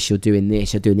Voice. You're doing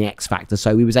this. You're doing the X Factor.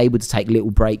 So we was able to take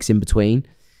little breaks in between.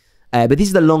 But this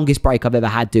is the longest break I've ever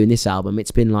had doing this album.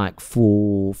 It's been like 3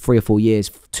 or 4 years.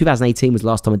 2018 was the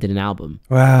last time I did an album.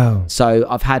 Wow. So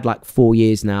I've had like 4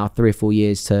 years now, 3 or 4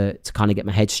 years to kind of get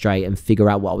my head straight and figure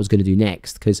out what I was going to do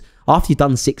next. Because after you've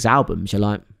done 6 albums, you're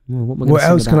like, what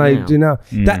else can I do now?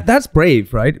 That's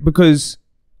brave, right? Because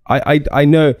I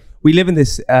know we live in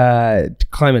this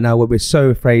climate now where we're so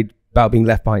afraid about being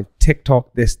left behind.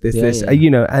 TikTok, this,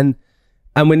 and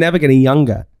we're never getting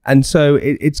younger. And so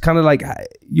it's kind of like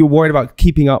you're worried about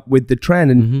keeping up with the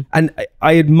trend. And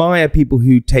I admire people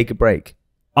who take a break.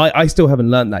 I still haven't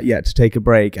learned that yet, to take a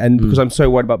break. And because I'm so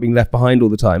worried about being left behind all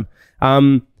the time.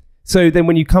 So then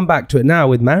when you come back to it now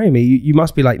with Marry Me, you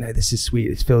must be like, no, this is sweet.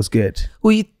 This feels good.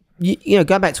 Well, you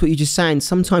go back to what you're just saying.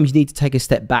 Sometimes you need to take a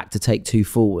step back to take 2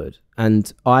 forward.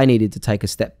 And I needed to take a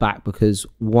step back because,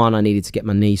 one, I needed to get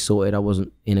my knee sorted. I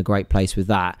wasn't in a great place with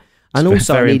that. And it's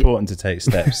also very important to take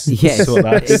steps. Yes,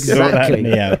 exactly.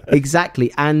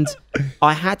 Exactly. And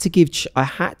I had to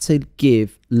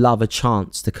give love a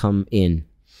chance to come in.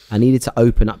 I needed to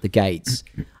open up the gates.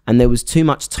 And there was too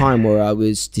much time where I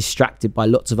was distracted by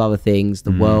lots of other things,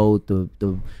 the world,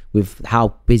 with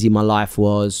how busy my life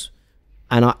was.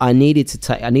 And I needed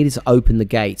to open the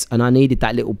gates, and I needed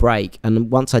that little break. And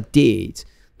once I did,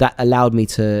 that allowed me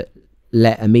to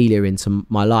let Amelia into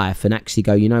my life and actually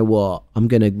go, you know what, I'm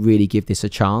going to really give this a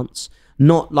chance.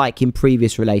 Not like in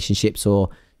previous relationships or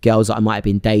girls that I might have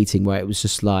been dating, where it was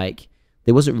just like,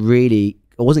 I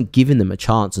wasn't giving them a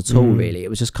chance at all, really. It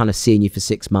was just kind of seeing you for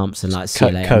 6 months and like, see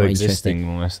you later, coexisting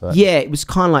almost. Like. Yeah, it was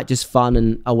kind of like just fun,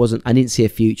 and I didn't see a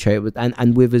future. It was,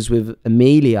 and with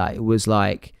Amelia, it was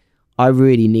like, I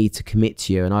really need to commit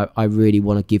to you, and I really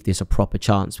want to give this a proper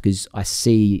chance because I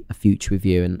see a future with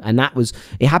you. And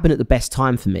it happened at the best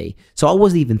time for me. So I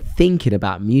wasn't even thinking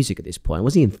about music at this point. I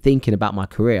wasn't even thinking about my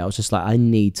career. I was just like, I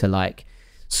need to like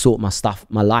sort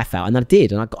my life out. And I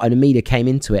did. And Amelia came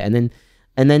into it.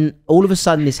 And then all of a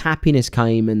sudden this happiness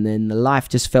came, and then the life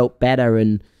just felt better.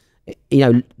 And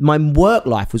my work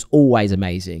life was always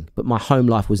amazing, but my home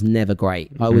life was never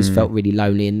great. I always felt really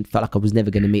lonely and felt like I was never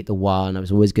going to meet the one. I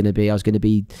was going to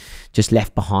be just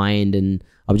left behind, and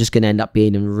I was just going to end up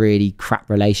being in really crap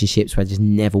relationships where it just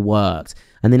never worked.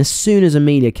 And then as soon as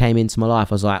Amelia came into my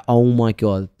life, I was like, oh my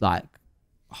God, like,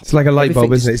 it's like a light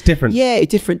bulb, isn't it? It's different. Yeah, a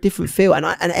different feel. And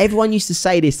everyone used to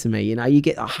say this to me, I used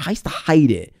to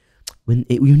hate it. When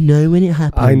it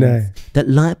happens, I know that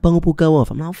light bulb will go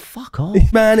off. I'm like, oh, fuck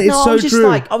off, man. It's so true.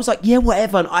 I was like, yeah,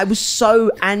 whatever. And I was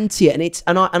so anti it,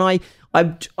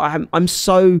 I'm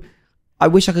so. I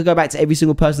wish I could go back to every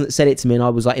single person that said it to me, and I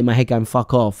was like in my head going,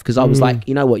 fuck off, because I was like,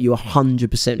 you know what, you're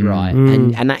 100% right,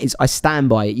 and that is, I stand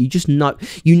by it. You just know,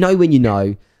 when you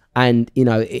know. And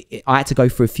I had to go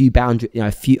through a few boundaries,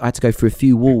 I had to go through a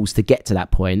few walls to get to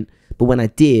that point. But when I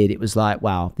did, it was like,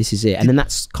 wow, this is it. And then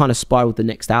that's kind of spiraled the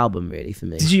next album, really, for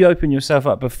me. Did you open yourself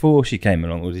up before she came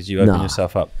along, or did you open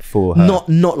yourself up for her?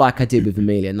 Not like I did with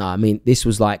Amelia. No, I mean, this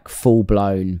was like full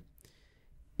blown.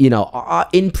 you know,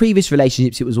 in previous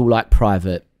relationships, it was all like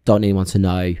private. Don't need anyone to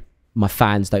know. My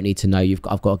fans don't need to know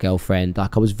I've got a girlfriend.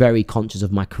 Like, I was very conscious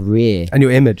of my career and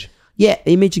your image. Yeah,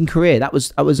 image and career. That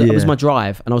was my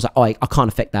drive, and I was like, oh, I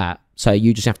can't affect that. So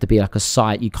you just have to be like a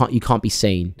side. You can't be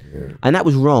seen, and that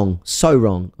was wrong, so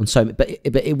wrong, and so. But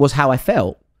it was how I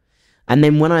felt. And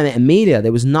then when I met Amelia,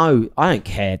 there was no. I don't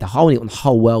care. I want the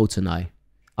whole world to know.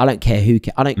 I don't care who.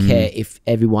 I don't care if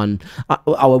everyone.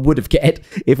 I would have cared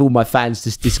if all my fans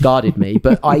just discarded me.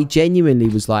 But I genuinely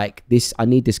was like, this. I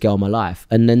need this girl in my life,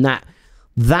 and then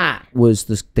that was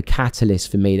the catalyst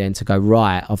for me then to go,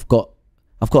 right, I've got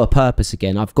a purpose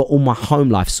again. I've got all my home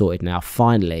life sorted now,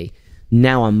 finally.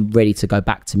 Now I'm ready to go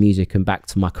back to music and back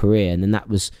to my career.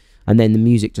 And then the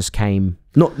music just came.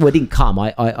 It didn't come.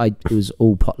 It was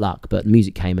all potluck, but the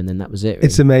music came, and then that was it. Really.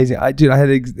 It's amazing. I had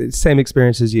the same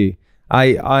experience as you.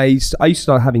 I used to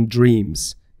start having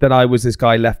dreams that I was this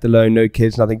guy left alone, no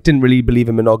kids, nothing. Didn't really believe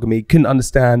in monogamy. Couldn't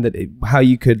understand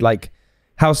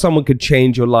how someone could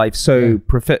change your life so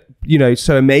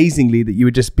so amazingly that you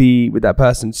would just be with that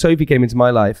person. Sophie came into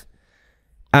my life,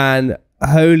 and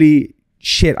holy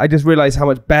shit, I just realized how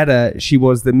much better she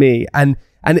was than me. And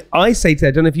I say to her,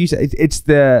 I don't know if you say, it's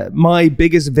my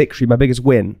biggest victory, my biggest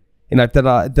win, you know,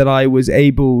 that I was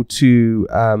able to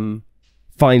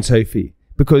find Sophie.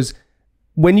 Because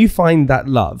when you find that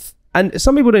love, and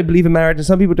some people don't believe in marriage, and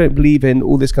some people don't believe in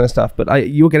all this kind of stuff, but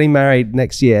you're getting married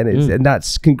next year, and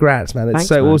that's congrats, man. It's Thanks,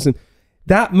 so man. Awesome.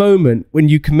 That moment when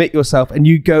you commit yourself and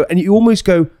you go, and you almost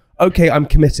go, okay, I'm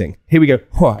committing. Here we go.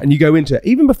 And you go into it.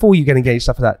 Even before you get engaged,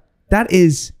 stuff like that. That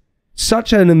is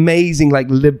such an amazing, like,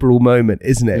 liberal moment,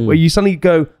 isn't it? Where you suddenly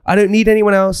go, I don't need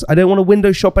anyone else. I don't want to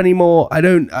window shop anymore.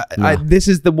 This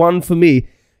is the one for me.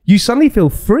 You suddenly feel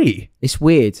free. It's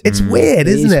weird. It's weird,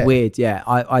 isn't it? It's weird, yeah.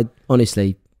 I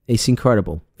honestly, it's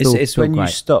incredible. It's when you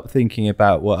stop thinking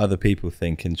about what other people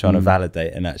think and trying to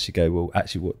validate and actually go, well,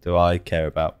 actually, what do I care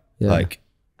about? Yeah. Like,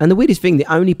 and the weirdest thing, the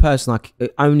only person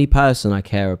I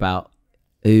care about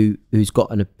who's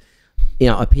got an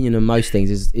opinion on most things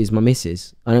is my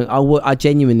missus. I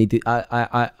genuinely do.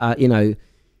 I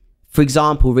for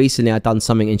example, recently I'd done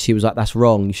something and she was like, "That's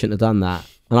wrong. You shouldn't have done that."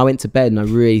 And I went to bed and I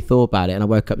really thought about it, and I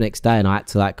woke up next day and I had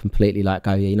to like completely like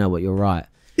go, yeah, you know what, you're right.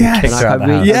 Yes. And like,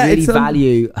 I really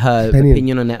value her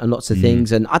opinion on it and lots of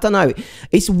things. And I don't know,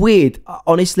 it's weird,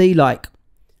 honestly. Like,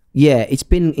 yeah, it's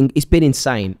been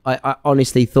insane. I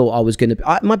honestly thought I was going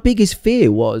to. My biggest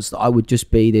fear was that I would just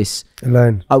be this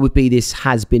alone. I would be this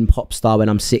has-been pop star when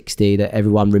I'm 60 that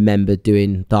everyone remembered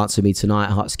doing Dance With Me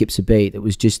Tonight, Heart Skips a Beat. That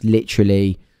was just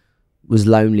literally was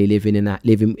lonely, living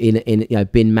in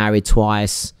been married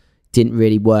twice, didn't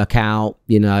really work out,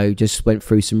 just went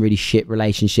through some really shit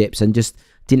relationships and just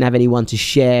didn't have anyone to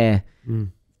share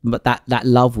but that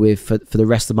love with for the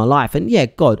rest of my life. And yeah,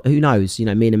 God, who knows? Me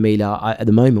and Amelia, at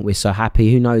the moment, we're so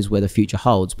happy. Who knows where the future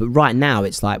holds? But right now,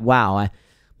 it's like, wow,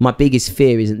 my biggest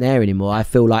fear isn't there anymore. I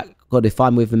feel like, God, if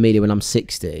I'm with Amelia when I'm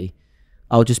 60,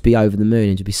 I'll just be over the moon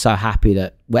and just be so happy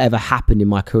that whatever happened in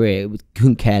my career,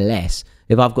 couldn't care less.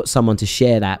 If I've got someone to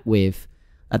share that with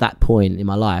at that point in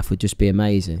my life, would just be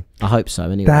amazing. I hope so.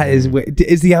 Anyway, that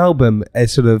is the album a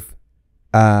sort of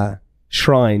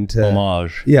shrine to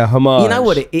homage? Yeah, homage. You know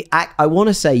what? I want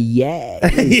to say yeah,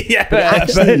 but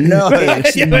actually no.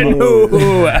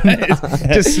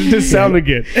 Just sounded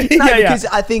good. Because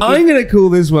I think I'm gonna call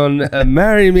this one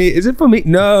 "Marry Me." Is it for me?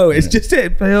 No, it's just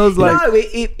it feels like no.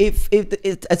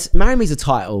 It's "Marry Me" is a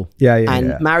title.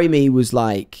 Yeah. "Marry Me" was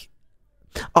like.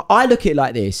 I look at it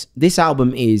like this. This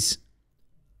album is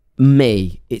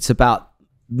me. It's about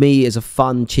me as a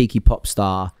fun, cheeky pop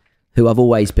star who I've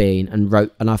always been and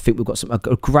wrote. And I think we've got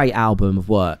a great album of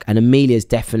work. And Amelia's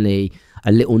definitely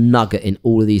a little nugget in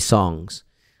all of these songs.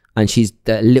 And she's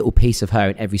a little piece of her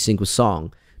in every single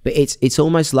song. But it's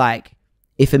almost like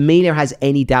if Amelia has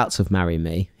any doubts of marrying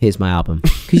me, here's my album.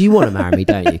 Because you want to marry me,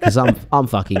 don't you? Because I'm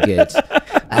fucking good.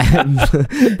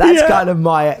 That's kind of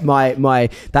my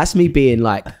that's me being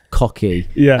like cocky.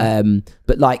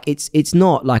 But like it's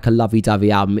not like a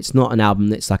lovey-dovey album. It's not an album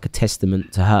that's like a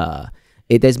testament to her.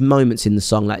 There's moments in the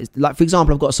song like for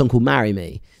example, I've got a song called "Marry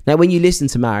Me." Now when you listen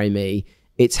to "Marry Me,"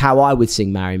 it's how I would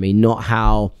sing "Marry Me," not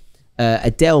how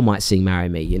Adele might sing "Marry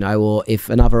Me," or if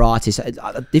another artist,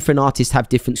 different artists have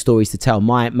different stories to tell.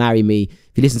 "Marry Me,"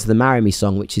 if you listen to the "Marry Me"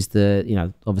 song, which is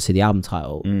the obviously the album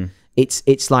title,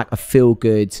 it's like a feel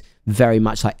good, very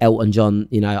much like Elton John,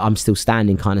 "I'm Still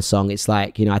Standing" kind of song. It's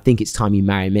like, I think it's time you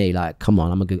marry me. Like, come on,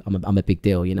 I'm a big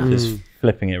deal, Just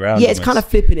flipping it around. Yeah, it's kind of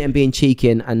flipping it and being cheeky,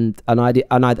 and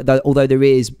although there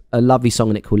is a lovely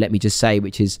song in it called "Let Me Just Say,"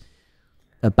 which is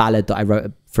a ballad that I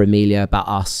wrote for Amelia, about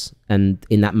us, and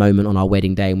in that moment on our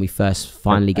wedding day, and we first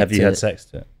finally get to... Have you had sex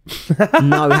to it?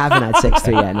 No, we haven't had sex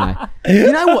to it yet, no.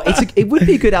 You know what? It would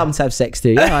be a good album to have sex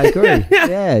to. Yeah, I agree.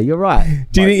 Yeah, you're right.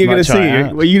 Do you think you're going to sing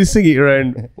it? Were you going to sing at your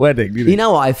own wedding? You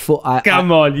know what? I thought...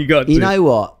 Come on, you got to. You know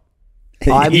what?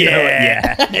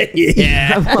 Yeah.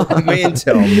 Me and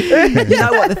Tom. You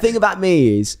know what? The thing about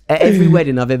me is, at every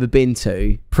wedding I've ever been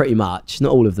to, pretty much,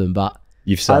 not all of them, but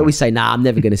I always say, nah, I'm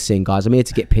never going to sing, guys. I'm here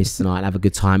to get pissed tonight and have a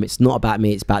good time. It's not about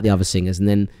me, it's about the other singers. And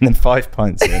then 5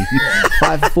 pints in.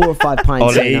 4 or 5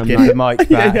 pints Olly, in. get the mic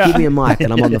back. Give me a mic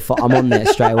and I'm on there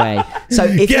straight away. So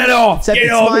if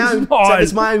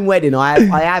it's my own wedding, I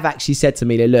have actually said to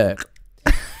Amelia, look,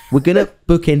 we're going to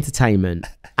book entertainment,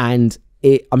 and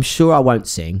I'm sure I won't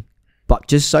sing, but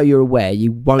just so you're aware,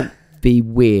 you won't be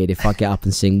weird if I get up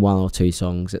and sing 1 or 2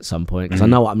 songs at some point, because I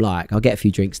know what I'm like. I'll get a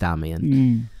few drinks down me,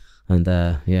 and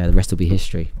the rest will be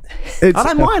history. I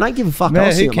don't mind. I don't give a fuck.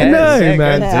 I'll sing it. No,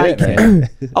 man.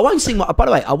 I won't sing. By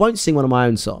the way, I won't sing one of my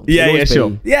own songs. Yeah,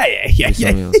 sure. Yeah.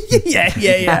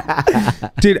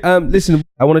 Dude, listen,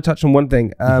 I want to touch on one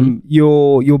thing.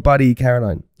 Your buddy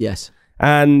Caroline. Yes.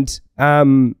 And I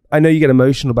know you get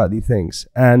emotional about these things,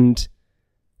 and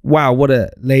wow, what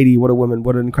a lady, what a woman,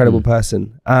 what an incredible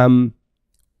person.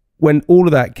 When all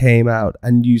of that came out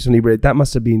and you suddenly read, that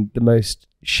must have been the most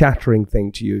shattering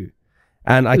thing to you.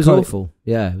 And it was awful.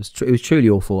 Yeah, it was truly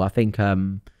awful. I think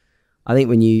when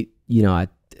I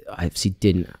obviously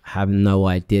didn't have no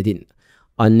idea.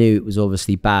 I knew it was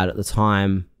obviously bad at the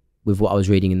time with what I was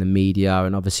reading in the media,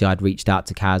 and obviously I'd reached out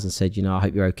to Kaz and said, I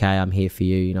hope you're okay. I'm here for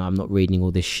you. I'm not reading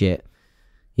all this shit.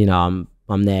 I'm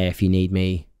there if you need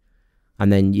me.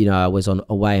 And then, I was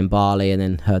away in Bali and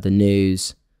then heard the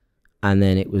news, and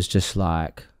then it was just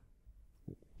like,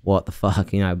 what the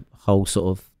fuck, whole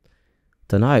sort of,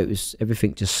 don't know, it was,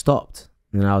 everything just stopped.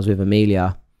 And then I was with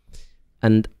Amelia,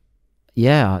 and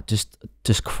yeah, I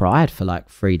just cried for like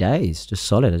 3 days, just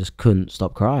solid. I just couldn't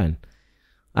stop crying.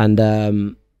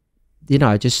 And,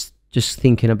 just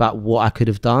thinking about what I could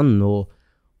have done, or,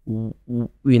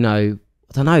 I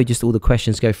don't know, just all the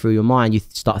questions go through your mind. You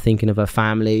start thinking of her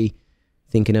family,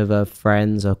 thinking of her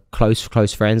friends, or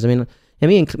close friends. I mean,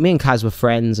 me and Kaz were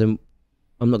friends, and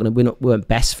we weren't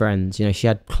best friends. She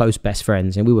had close best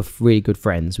friends, and we were really good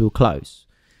friends. We were close,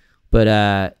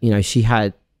 but she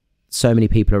had so many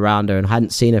people around her, and I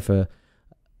hadn't seen her for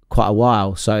quite a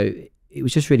while, so it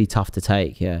was just really tough to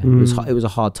take. Yeah, it was a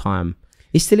hard time.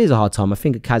 It still is a hard time. I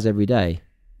think of Kaz every day.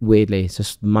 Weirdly, it's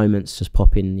just moments just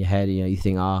pop in your head. You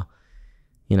think,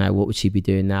 what would she be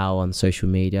doing now on social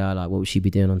media? Like, what would she be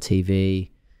doing on TV?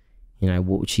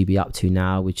 What would she be up to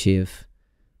now? Would she have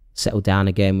settled down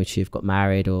again? Would she have got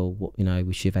married? Or,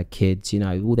 would she have had kids?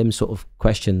 All them sort of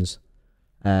questions.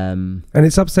 And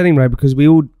it's upsetting, right? Because we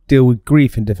all deal with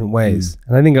grief in different ways.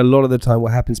 And I think a lot of the time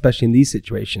what happens, especially in these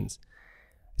situations,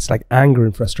 it's like anger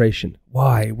and frustration.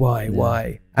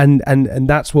 Why? And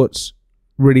that's what's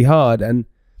really hard. And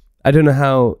I don't know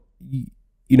how,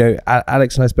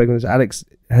 Alex and I spoke on this. Alex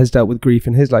has dealt with grief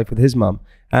in his life with his mum,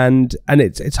 and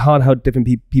it's hard how different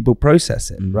people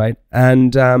process it, right?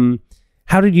 And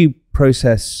how did you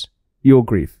process your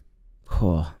grief?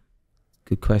 Oh,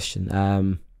 good question.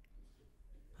 I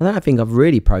don't think I've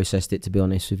really processed it, to be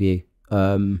honest with you.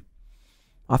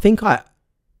 I think I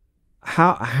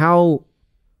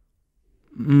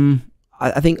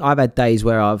think I've had days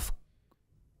where I've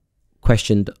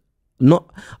questioned.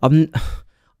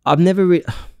 I've never really.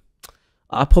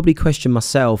 I probably question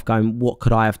myself, going, "What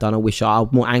could I have done?" I'm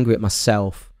more angry at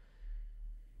myself,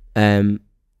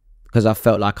 because I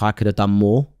felt like I could have done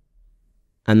more.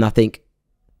 And I think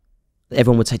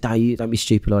everyone would say, "Don't be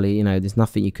stupid, Olly. There's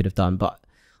nothing you could have done." But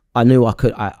I knew I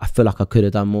could. I feel like I could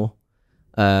have done more.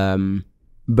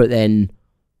 But then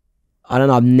I don't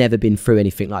know. I've never been through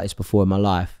anything like this before in my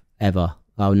life, ever.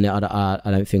 I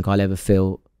don't think I'll ever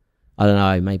feel. I don't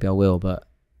know. Maybe I will, but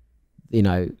I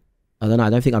don't know. I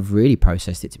don't think I've really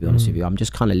processed it, to be honest with you. I'm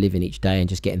just kind of living each day and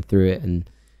just getting through it and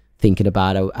thinking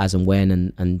about it as and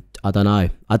when. And I don't know.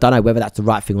 I don't know whether that's the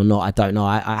right thing or not. I don't know.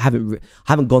 I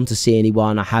haven't gone to see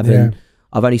anyone. I haven't. Yeah.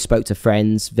 I've only spoke to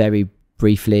friends very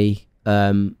briefly.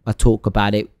 I talk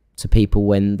about it to people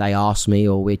when they ask me,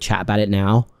 or we chat about it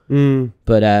now.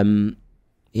 But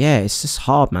yeah, it's just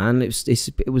hard, man. It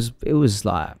was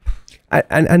like.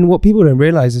 And what people don't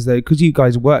realize is that because you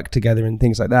guys work together and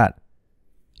things like that,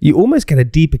 you almost get a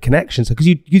deeper connection. So because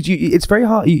you it's very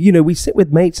hard. We sit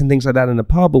with mates and things like that in a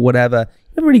pub or whatever.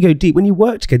 You never really go deep. When you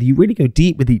work together, you really go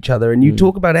deep with each other, and you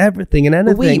talk about everything and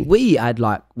anything. Well, we had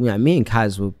like, me and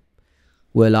Kaz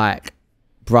were like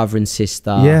brother and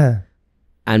sister. Yeah.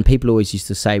 And people always used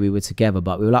to say we were together,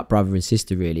 but we were like brother and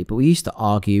sister, really. But we used to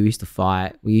argue, we used to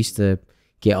fight, we used to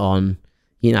get on,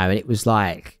 you know, and it was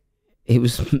like, it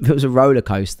was a roller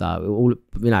coaster. All,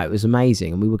 you know, it was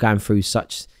amazing. And we were going through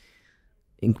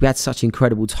we had such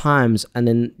incredible times. And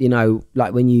then, you know,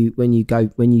 like when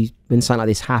something like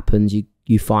this happens,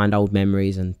 you find old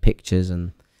memories and pictures.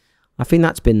 And I think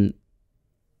that's been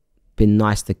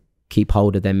nice to keep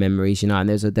hold of their memories, you know. And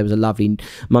there was a lovely,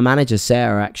 my manager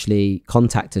Sarah actually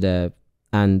contacted her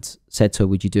and said to her,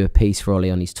 would you do a piece for Olly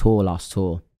on his last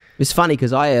tour? It's funny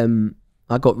because I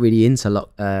got really into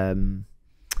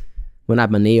when I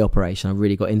had my knee operation, I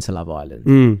really got into Love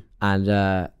Island.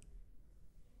 And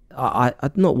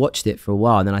I'd not watched it for a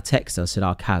while, and then I texted her, I said,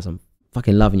 oh Kaz, I'm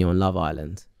fucking loving you on Love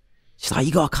Island. She's like,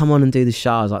 you gotta come on and do the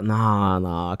show. I was like,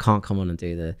 nah, I can't come on and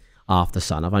do the After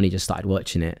Sun. I've only just started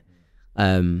watching it.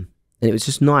 And it was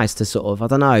just nice to sort of, I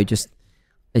don't know, just,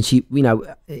 and she, you know,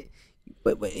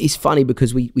 it's funny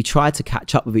because we tried to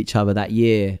catch up with each other that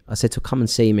year. I said to her, come and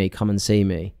see me.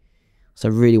 So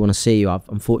I really want to see you.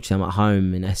 Unfortunately, I'm at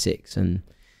home in Essex, and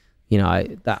you know,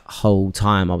 that whole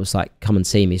time I was like, come and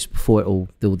see me. It's before all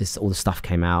the stuff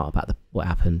came out about what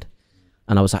happened,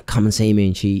 and I was like, come and see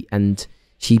me. And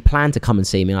she planned to come and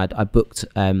see me. And I booked.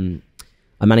 I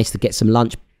managed to get some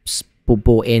lunch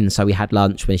bought in, so we had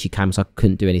lunch when she came. So I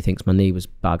couldn't do anything because my knee was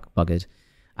buggered,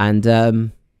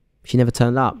 and she never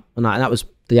turned up. And that was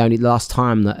the last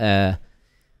time that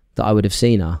I would have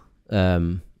seen her.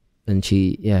 And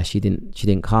she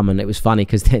didn't come. And it was funny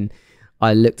because then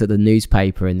I looked at the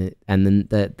newspaper and then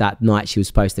that night she was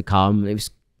supposed to come. It was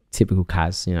typical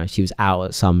Kaz, you know, she was out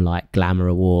at some like glamour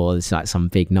awards, like some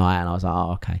big night, and I was like,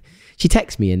 oh, okay. She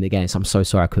texted me in again, so I'm so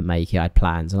sorry I couldn't make it, I had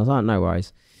plans. And I was like, no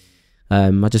worries.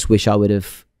 I just wish I would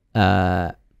have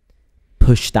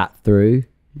pushed that through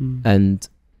and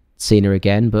seen her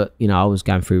again, but you know, I was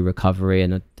going through recovery,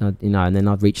 and you know, and then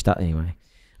I reached out anyway.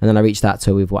 And then I reached out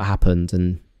to her with what happened,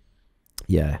 and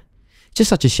yeah, just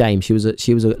such a shame. She was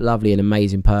a lovely and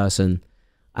amazing person,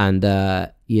 and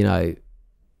you know,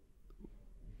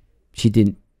 she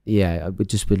didn't. Yeah, I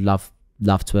would love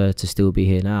to her to still be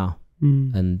here now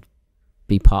and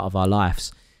be part of our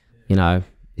lives. You know,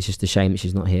 it's just a shame that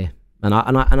she's not here. And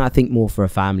I think more for her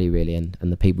family really, and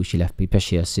the people she left,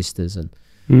 especially her sisters and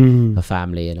her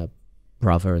family and her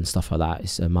brother and stuff like that.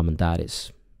 It's her mum and dad.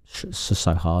 It's just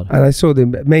so hard. And I saw the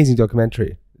amazing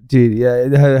documentary. Dude, yeah,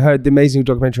 the amazing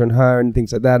documentary on her and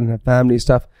things like that, and her family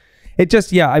stuff. It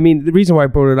just, yeah, I mean, the reason why I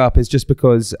brought it up is just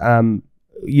because,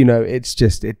 you know, it's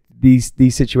just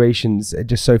these situations are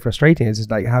just so frustrating. It's just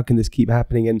like, how can this keep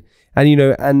happening? And you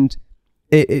know, and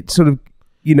it sort of,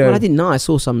 you know, well, I didn't know. I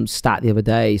saw some stat the other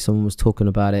day. Someone was talking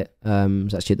about it. It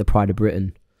was actually at the Pride of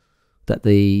Britain, that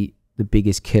the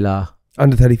biggest killer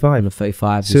under 35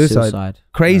 is suicide.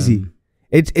 Crazy.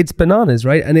 It's bananas,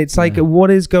 right? And it's like, what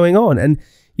is going on? And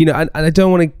you know, and I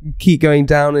don't want to keep going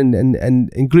down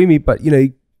and gloomy, but you know,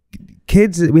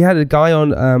 kids. We had a guy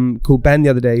on called Ben the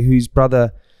other day whose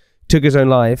brother took his own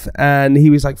life, and he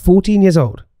was like 14 years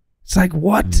old. It's like,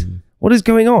 what? What is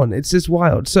going on? It's just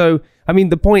wild. So, I mean,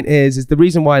 the point is the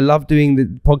reason why I love doing the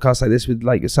podcast like this with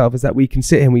like yourself is that we can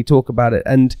sit here and we talk about it.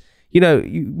 And, you know,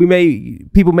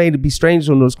 people may be strangers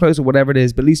or not as close or whatever it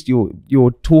is, but at least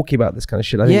you're talking about this kind of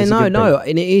shit. I think no.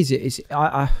 And it is. It's,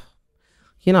 I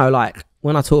you know, like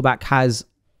when I talk about Kaz,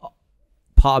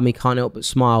 part of me can't help but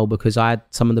smile because I had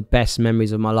some of the best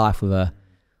memories of my life with her.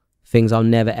 Things I'll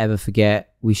never ever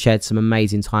forget. We shared some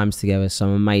amazing times together, some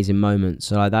amazing moments.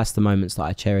 So that's the moments that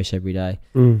I cherish every day.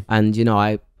 And you know,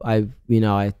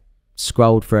 I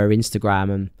scrolled through her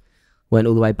Instagram and went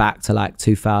all the way back to like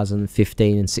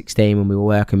 2015 and 16 when we were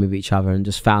working with each other, and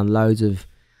just found loads of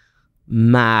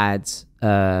mad,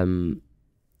 you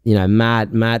know,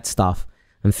 mad stuff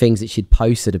and things that she'd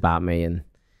posted about me.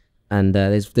 And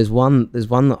there's one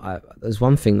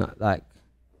thing that, like,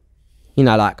 you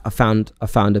know, like I found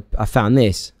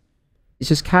this. It's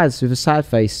just Kaz with a sad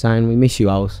face saying, "We miss you,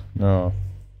 Ols." Oh.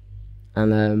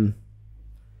 And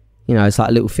you know, it's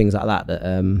like little things like that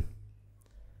that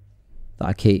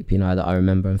I keep, you know, that I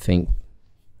remember and think,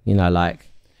 you know,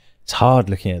 like, it's hard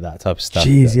looking at that type of stuff.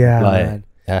 Jeez, yeah, like, man.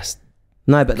 That's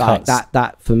no, but cuts. Like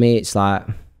that for me, it's like,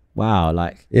 wow,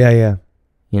 like, yeah.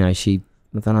 You know,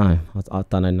 I don't know. I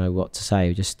don't know what to say.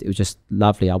 It was just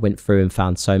lovely. I went through and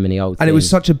found so many old things. And it was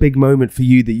such a big moment for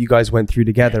you that you guys went through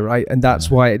together, right? And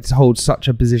that's why it holds such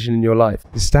a position in your life.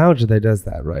 Nostalgia, though, does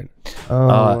that, right?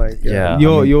 Oh my God. Yeah,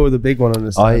 you're the big one on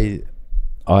this. I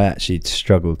actually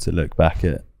struggle to look back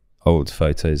at old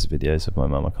photos, videos of my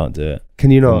mum. I can't do it.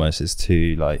 Can you not? Almost, it's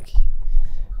too like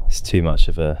It's too much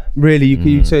of a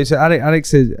really. So Alex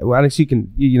says, well, Alex, you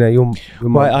can, you're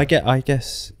well, I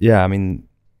guess, yeah. I mean,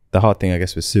 the hard thing, I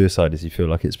guess, with suicide is you feel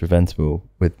like it's preventable.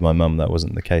 With my mum, that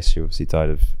wasn't the case. She obviously died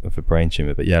of a brain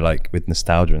tumor. But yeah, like with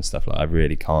nostalgia and stuff, like I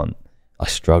really can't. I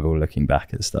struggle looking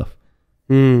back at stuff.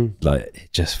 Like it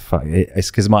just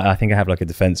it's because I think I have like a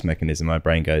defense mechanism. My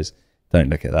brain goes, don't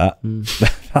look at that.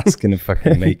 That's gonna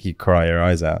fucking make you cry your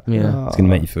eyes out. Yeah, it's gonna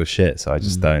make you feel shit. So I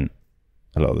just don't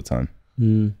a lot of the time.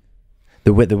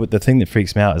 The thing that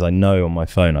freaks me out is I know on my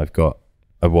phone I've got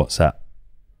a WhatsApp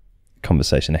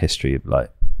conversation, a history of like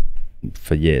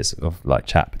for years of like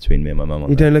chat between me and my mum.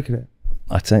 You don't look at it?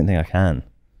 I don't think I can.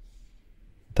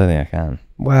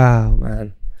 Wow,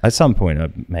 man. At some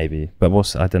point, maybe, but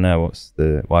I don't know.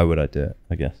 Why would I do it?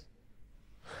 I guess.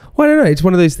 Well, I don't know. It's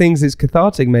one of those things. It's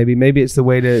cathartic. Maybe it's the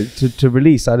way to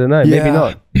release. I don't know. Yeah. Maybe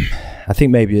not. I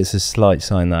think maybe it's a slight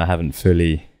sign that I haven't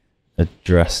fully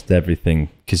addressed everything,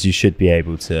 because you should be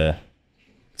able to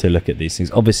look at these things.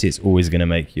 Obviously, it's always going to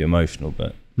make you emotional,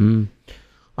 but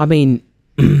I mean,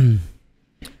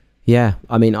 yeah.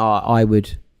 I mean, I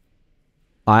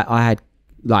had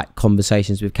like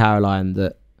conversations with Caroline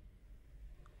that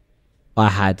I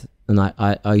had, and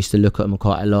I used to look at them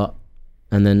quite a lot,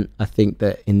 and then I think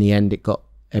that in the end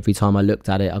every time I looked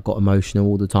at it I got emotional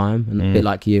all the time, and a bit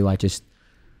like you, I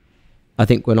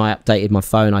think when I updated my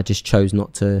phone I just chose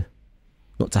not to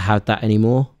have that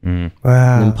anymore. Wow.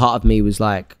 And then part of me was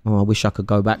like, oh, I wish I could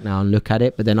go back now and look at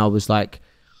it, but then I was like,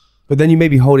 but then you may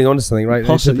be holding on to something, right?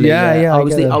 Possibly. Yeah.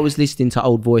 I was listening to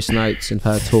old voice notes and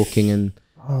her talking, and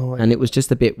it was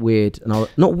just a bit weird, and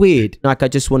not weird, like I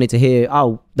just wanted to hear,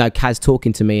 Kaz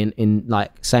talking to me and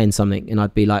like saying something, and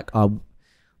I'd be like, I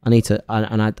need to,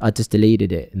 and I just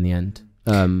deleted it in the end,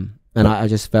 and I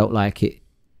just felt like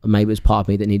maybe it was part of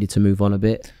me that needed to move on a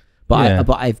bit, but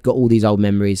I've got all these old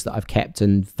memories that I've kept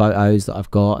and photos that I've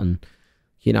got, and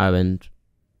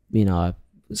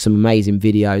some amazing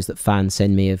videos that fans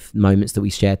send me of moments that we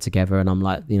shared together, and I'm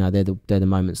like, they're the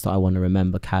moments that I want to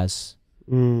remember, Kaz.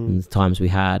 And the times we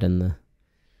had, and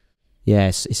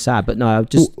it's sad, but no,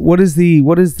 just what is the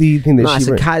thing that she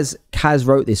so wrote? Kaz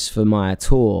wrote this for my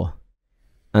tour,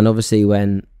 and obviously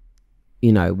when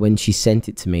she sent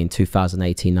it to me in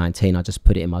 2018-19, I just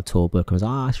put it in my tour book and was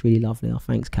like, it's really lovely,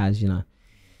 thanks Kaz,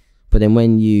 but then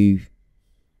when you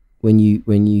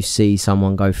see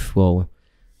someone going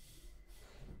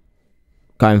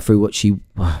through what she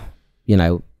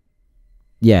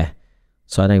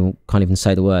so I can't even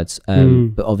say the words.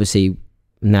 But obviously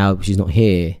now she's not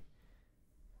here,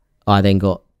 I then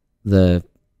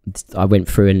I went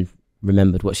through and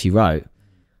remembered what she wrote,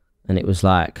 and it was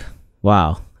like,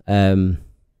 wow. When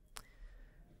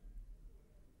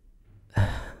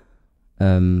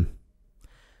I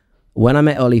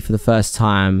met Olly for the first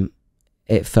time,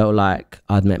 it felt like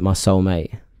I'd met my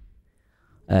soulmate.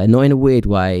 Not in a weird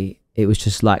way, it was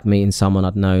just like meeting someone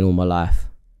I'd known all my life.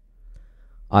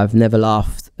 I've never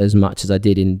laughed as much as I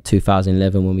did in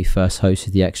 2011 when we first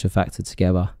hosted the Extra Factor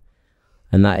together,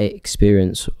 and that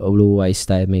experience will always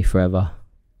stay with me forever.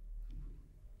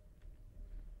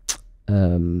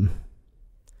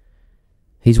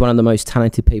 He's one of the most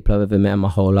talented people I've ever met in my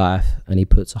whole life, and he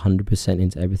puts 100%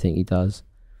 into everything he does.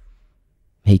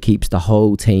 He keeps the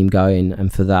whole team going,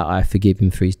 and for that I forgive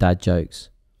him for his dad jokes.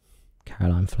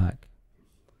 Caroline Flack.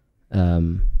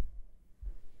 And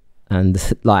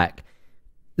like,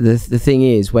 the thing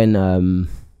is, when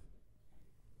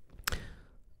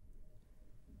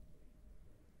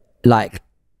like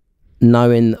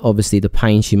knowing obviously the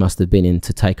pain she must have been in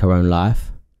to take her own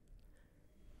life,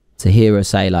 to hear her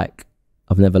say like,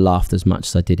 I've never laughed as much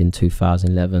as I did in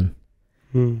 2011,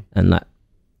 and that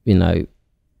that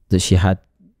she had,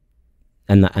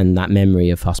 and that memory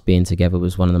of us being together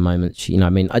was one of the moments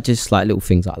I just like little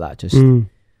things like that, just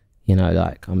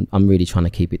like I'm really trying to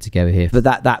keep it together here. But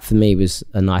that for me was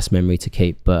a nice memory to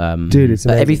keep. But dude, it's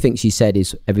but everything she said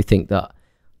is everything that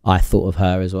I thought of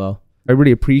her as well. I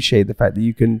really appreciate the fact that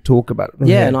you can talk about it.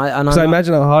 Yeah, because I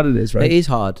imagine how hard it is, right? It is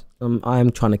hard. I'm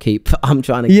trying to keep.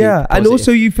 Yeah, and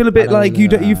also you feel a bit like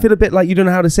you feel a bit like you don't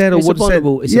know how to say it or what to say.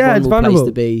 It's a vulnerable place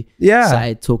to be. Yeah,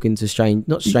 sad, talking to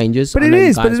not strangers, but it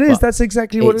is. That's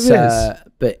exactly what it is.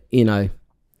 But I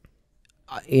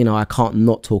can't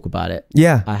not talk about it.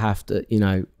 Yeah, I have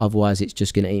to. Otherwise, it's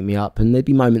just going to eat me up. And there'd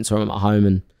be moments where I'm at home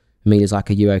and Amelia's like,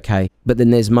 "Are you okay?" But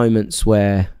then there's moments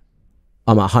where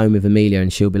I'm at home with Amelia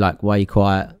and she'll be like, "Why are you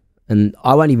quiet?" And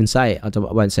I won't even say it. I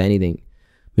won't say anything.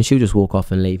 And she'll just walk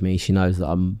off and leave me. She knows that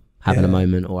I'm having a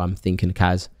moment or I'm thinking of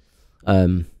Kaz.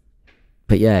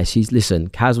 But yeah,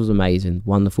 Kaz was amazing,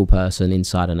 wonderful person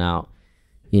inside and out.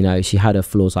 She had her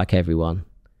flaws like everyone.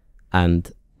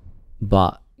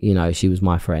 But you know, she was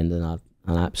my friend, and I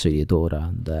absolutely adored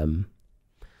her. And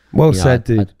well you know, said,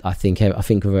 dude. I think of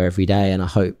her every day, and I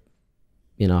hope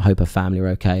her family are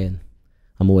okay. And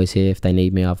I'm always here if they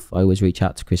need me. I always reach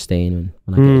out to Christine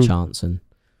when I get a chance. And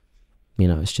you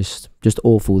know, it's just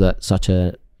awful that such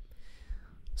a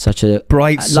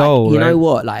bright soul. Like, you right? know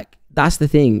what? Like, that's the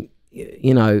thing.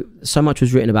 You know, so much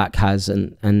was written about Kaz,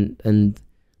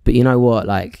 but you know what?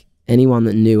 Like, anyone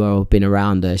that knew her or been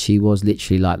around her, she was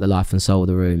literally like the life and soul of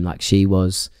the room. Like, she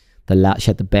was she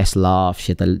had the best laugh.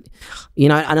 She had the, you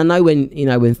know, and I know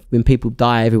when people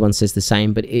die, everyone says the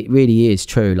same, but it really is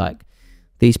true. Like,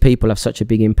 these people have such a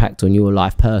big impact on your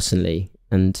life personally,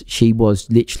 and she was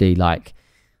literally like,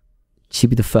 she'd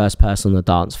be the first person on the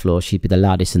dance floor. She'd be the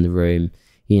loudest in the room.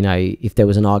 You know, if there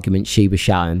was an argument, she was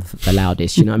shouting the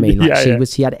loudest. You know what I mean? Like,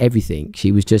 she had everything.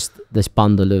 She was just this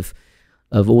bundle of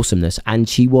awesomeness. And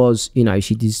she was, you know,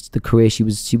 she did the career. She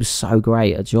was so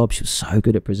great at her job. She was so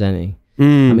good at presenting.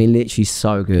 I mean, literally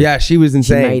so good. Yeah, she was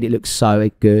insane. She made it look so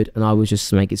good, and I was just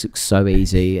to make it look so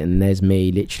easy. And there's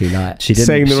me, literally, like, she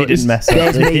didn't mess up.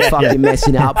 There's me fucking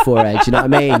messing it up for her. Do you know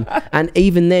what I mean? And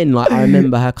even then, like, I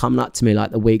remember her coming up to me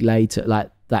like the week later, like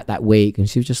that week, and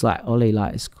she was just like, Ollie,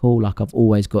 like, it's cool. Like, I've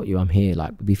always got you. I'm here.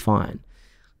 Like, we'll be fine.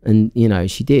 And you know,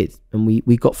 she did, and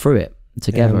we got through it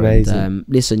together. Yeah, amazing. And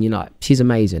listen, you know, she's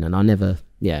amazing, and I never,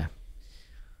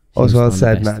 As well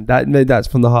said, man. That's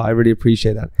from the heart. I really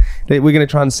appreciate that. We're going to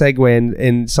try and segue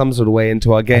in some sort of way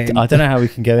into our game. I don't know how we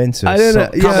can go into it. I don't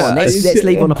know. Come on, let's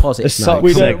leave on a positive note.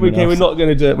 We're not going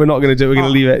to do it. We're not going to do it. We're going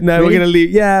to leave it. No, really? We're going to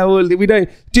leave. Yeah, well, we don't.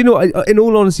 Do you know what? In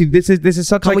all honesty, this is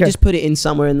such Can't we just put it in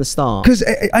somewhere in the start? Because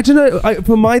I don't know.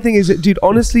 For my thing is, dude,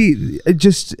 honestly,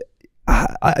 just...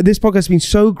 this podcast has been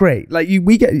so great. Like,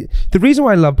 we get the reason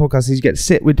why I love podcasts is you get to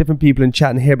sit with different people and chat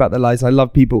and hear about their lives. I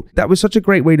love people. That was such a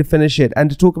great way to finish it, and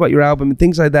to talk about your album and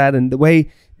things like that, and the way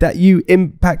that you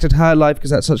impacted her life,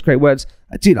 because that's such great words,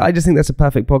 dude. I just think that's a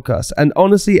perfect podcast. And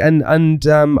honestly, and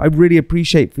I really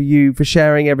appreciate you for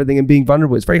sharing everything and being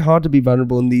vulnerable. It's very hard to be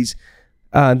vulnerable in these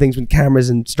things with cameras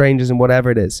and strangers and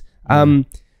whatever it is.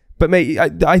 But mate,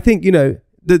 I think, you know,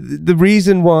 the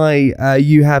reason why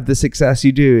you have the success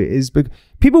you do is because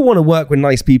people want to work with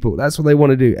nice people. That's what they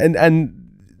want to do, and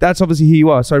that's obviously who you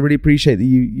are. So I really appreciate that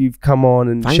you've come on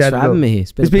and thanks for having me.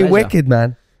 It's been wicked,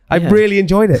 man. I've really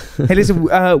enjoyed it. Hey, listen,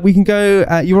 we can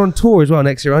go. You're on tour as well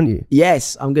next year, aren't you?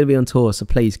 Yes, I'm going to be on tour. So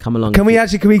please come along. Can we? Of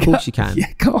course you can.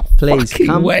 Yeah, come on. Please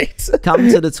come. Wait. Come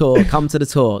to the tour. Come to the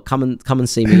tour. Come and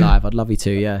see me live. I'd love you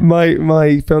to. Yeah. My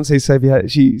fiancée Sophie,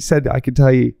 she said that I could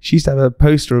tell you. She used to have a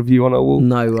poster of you on her wall.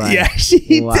 No way. Yeah,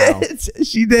 she did.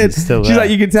 She did. She's like,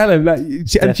 you can tell him. Like,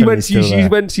 and she went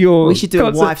to your. We should do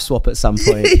a wife swap at some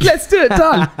point. Let's do it.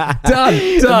 Done.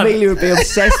 Amelia would be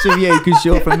obsessed with you because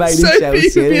you're from Made in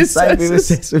Chelsea. And Sophie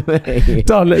was obsessed with me.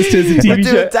 Done. Let's do it. We'll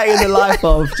do a day in the life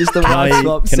of just a wife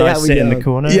swap. Can I sit in the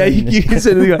corner? Yeah, you can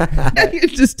sit in the corner.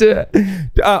 Just do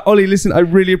it. Ollie, listen, I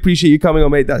really appreciate you coming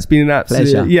on, mate. That's been an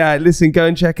absolute pleasure. Yeah, listen, go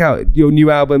and check out your new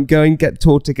album. Go and get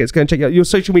tour tickets. Go and check out your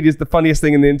social media. Is the funniest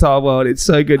thing in the entire world. It's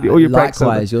so good. All your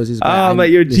likewise, yours is great. Oh, mate,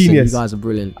 you're a genius. You guys are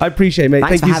brilliant. I appreciate it, mate.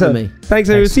 Thanks for having me. Thanks,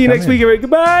 everyone. See you next week, everyone.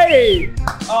 Goodbye.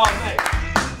 Oh,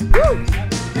 mate. Woo.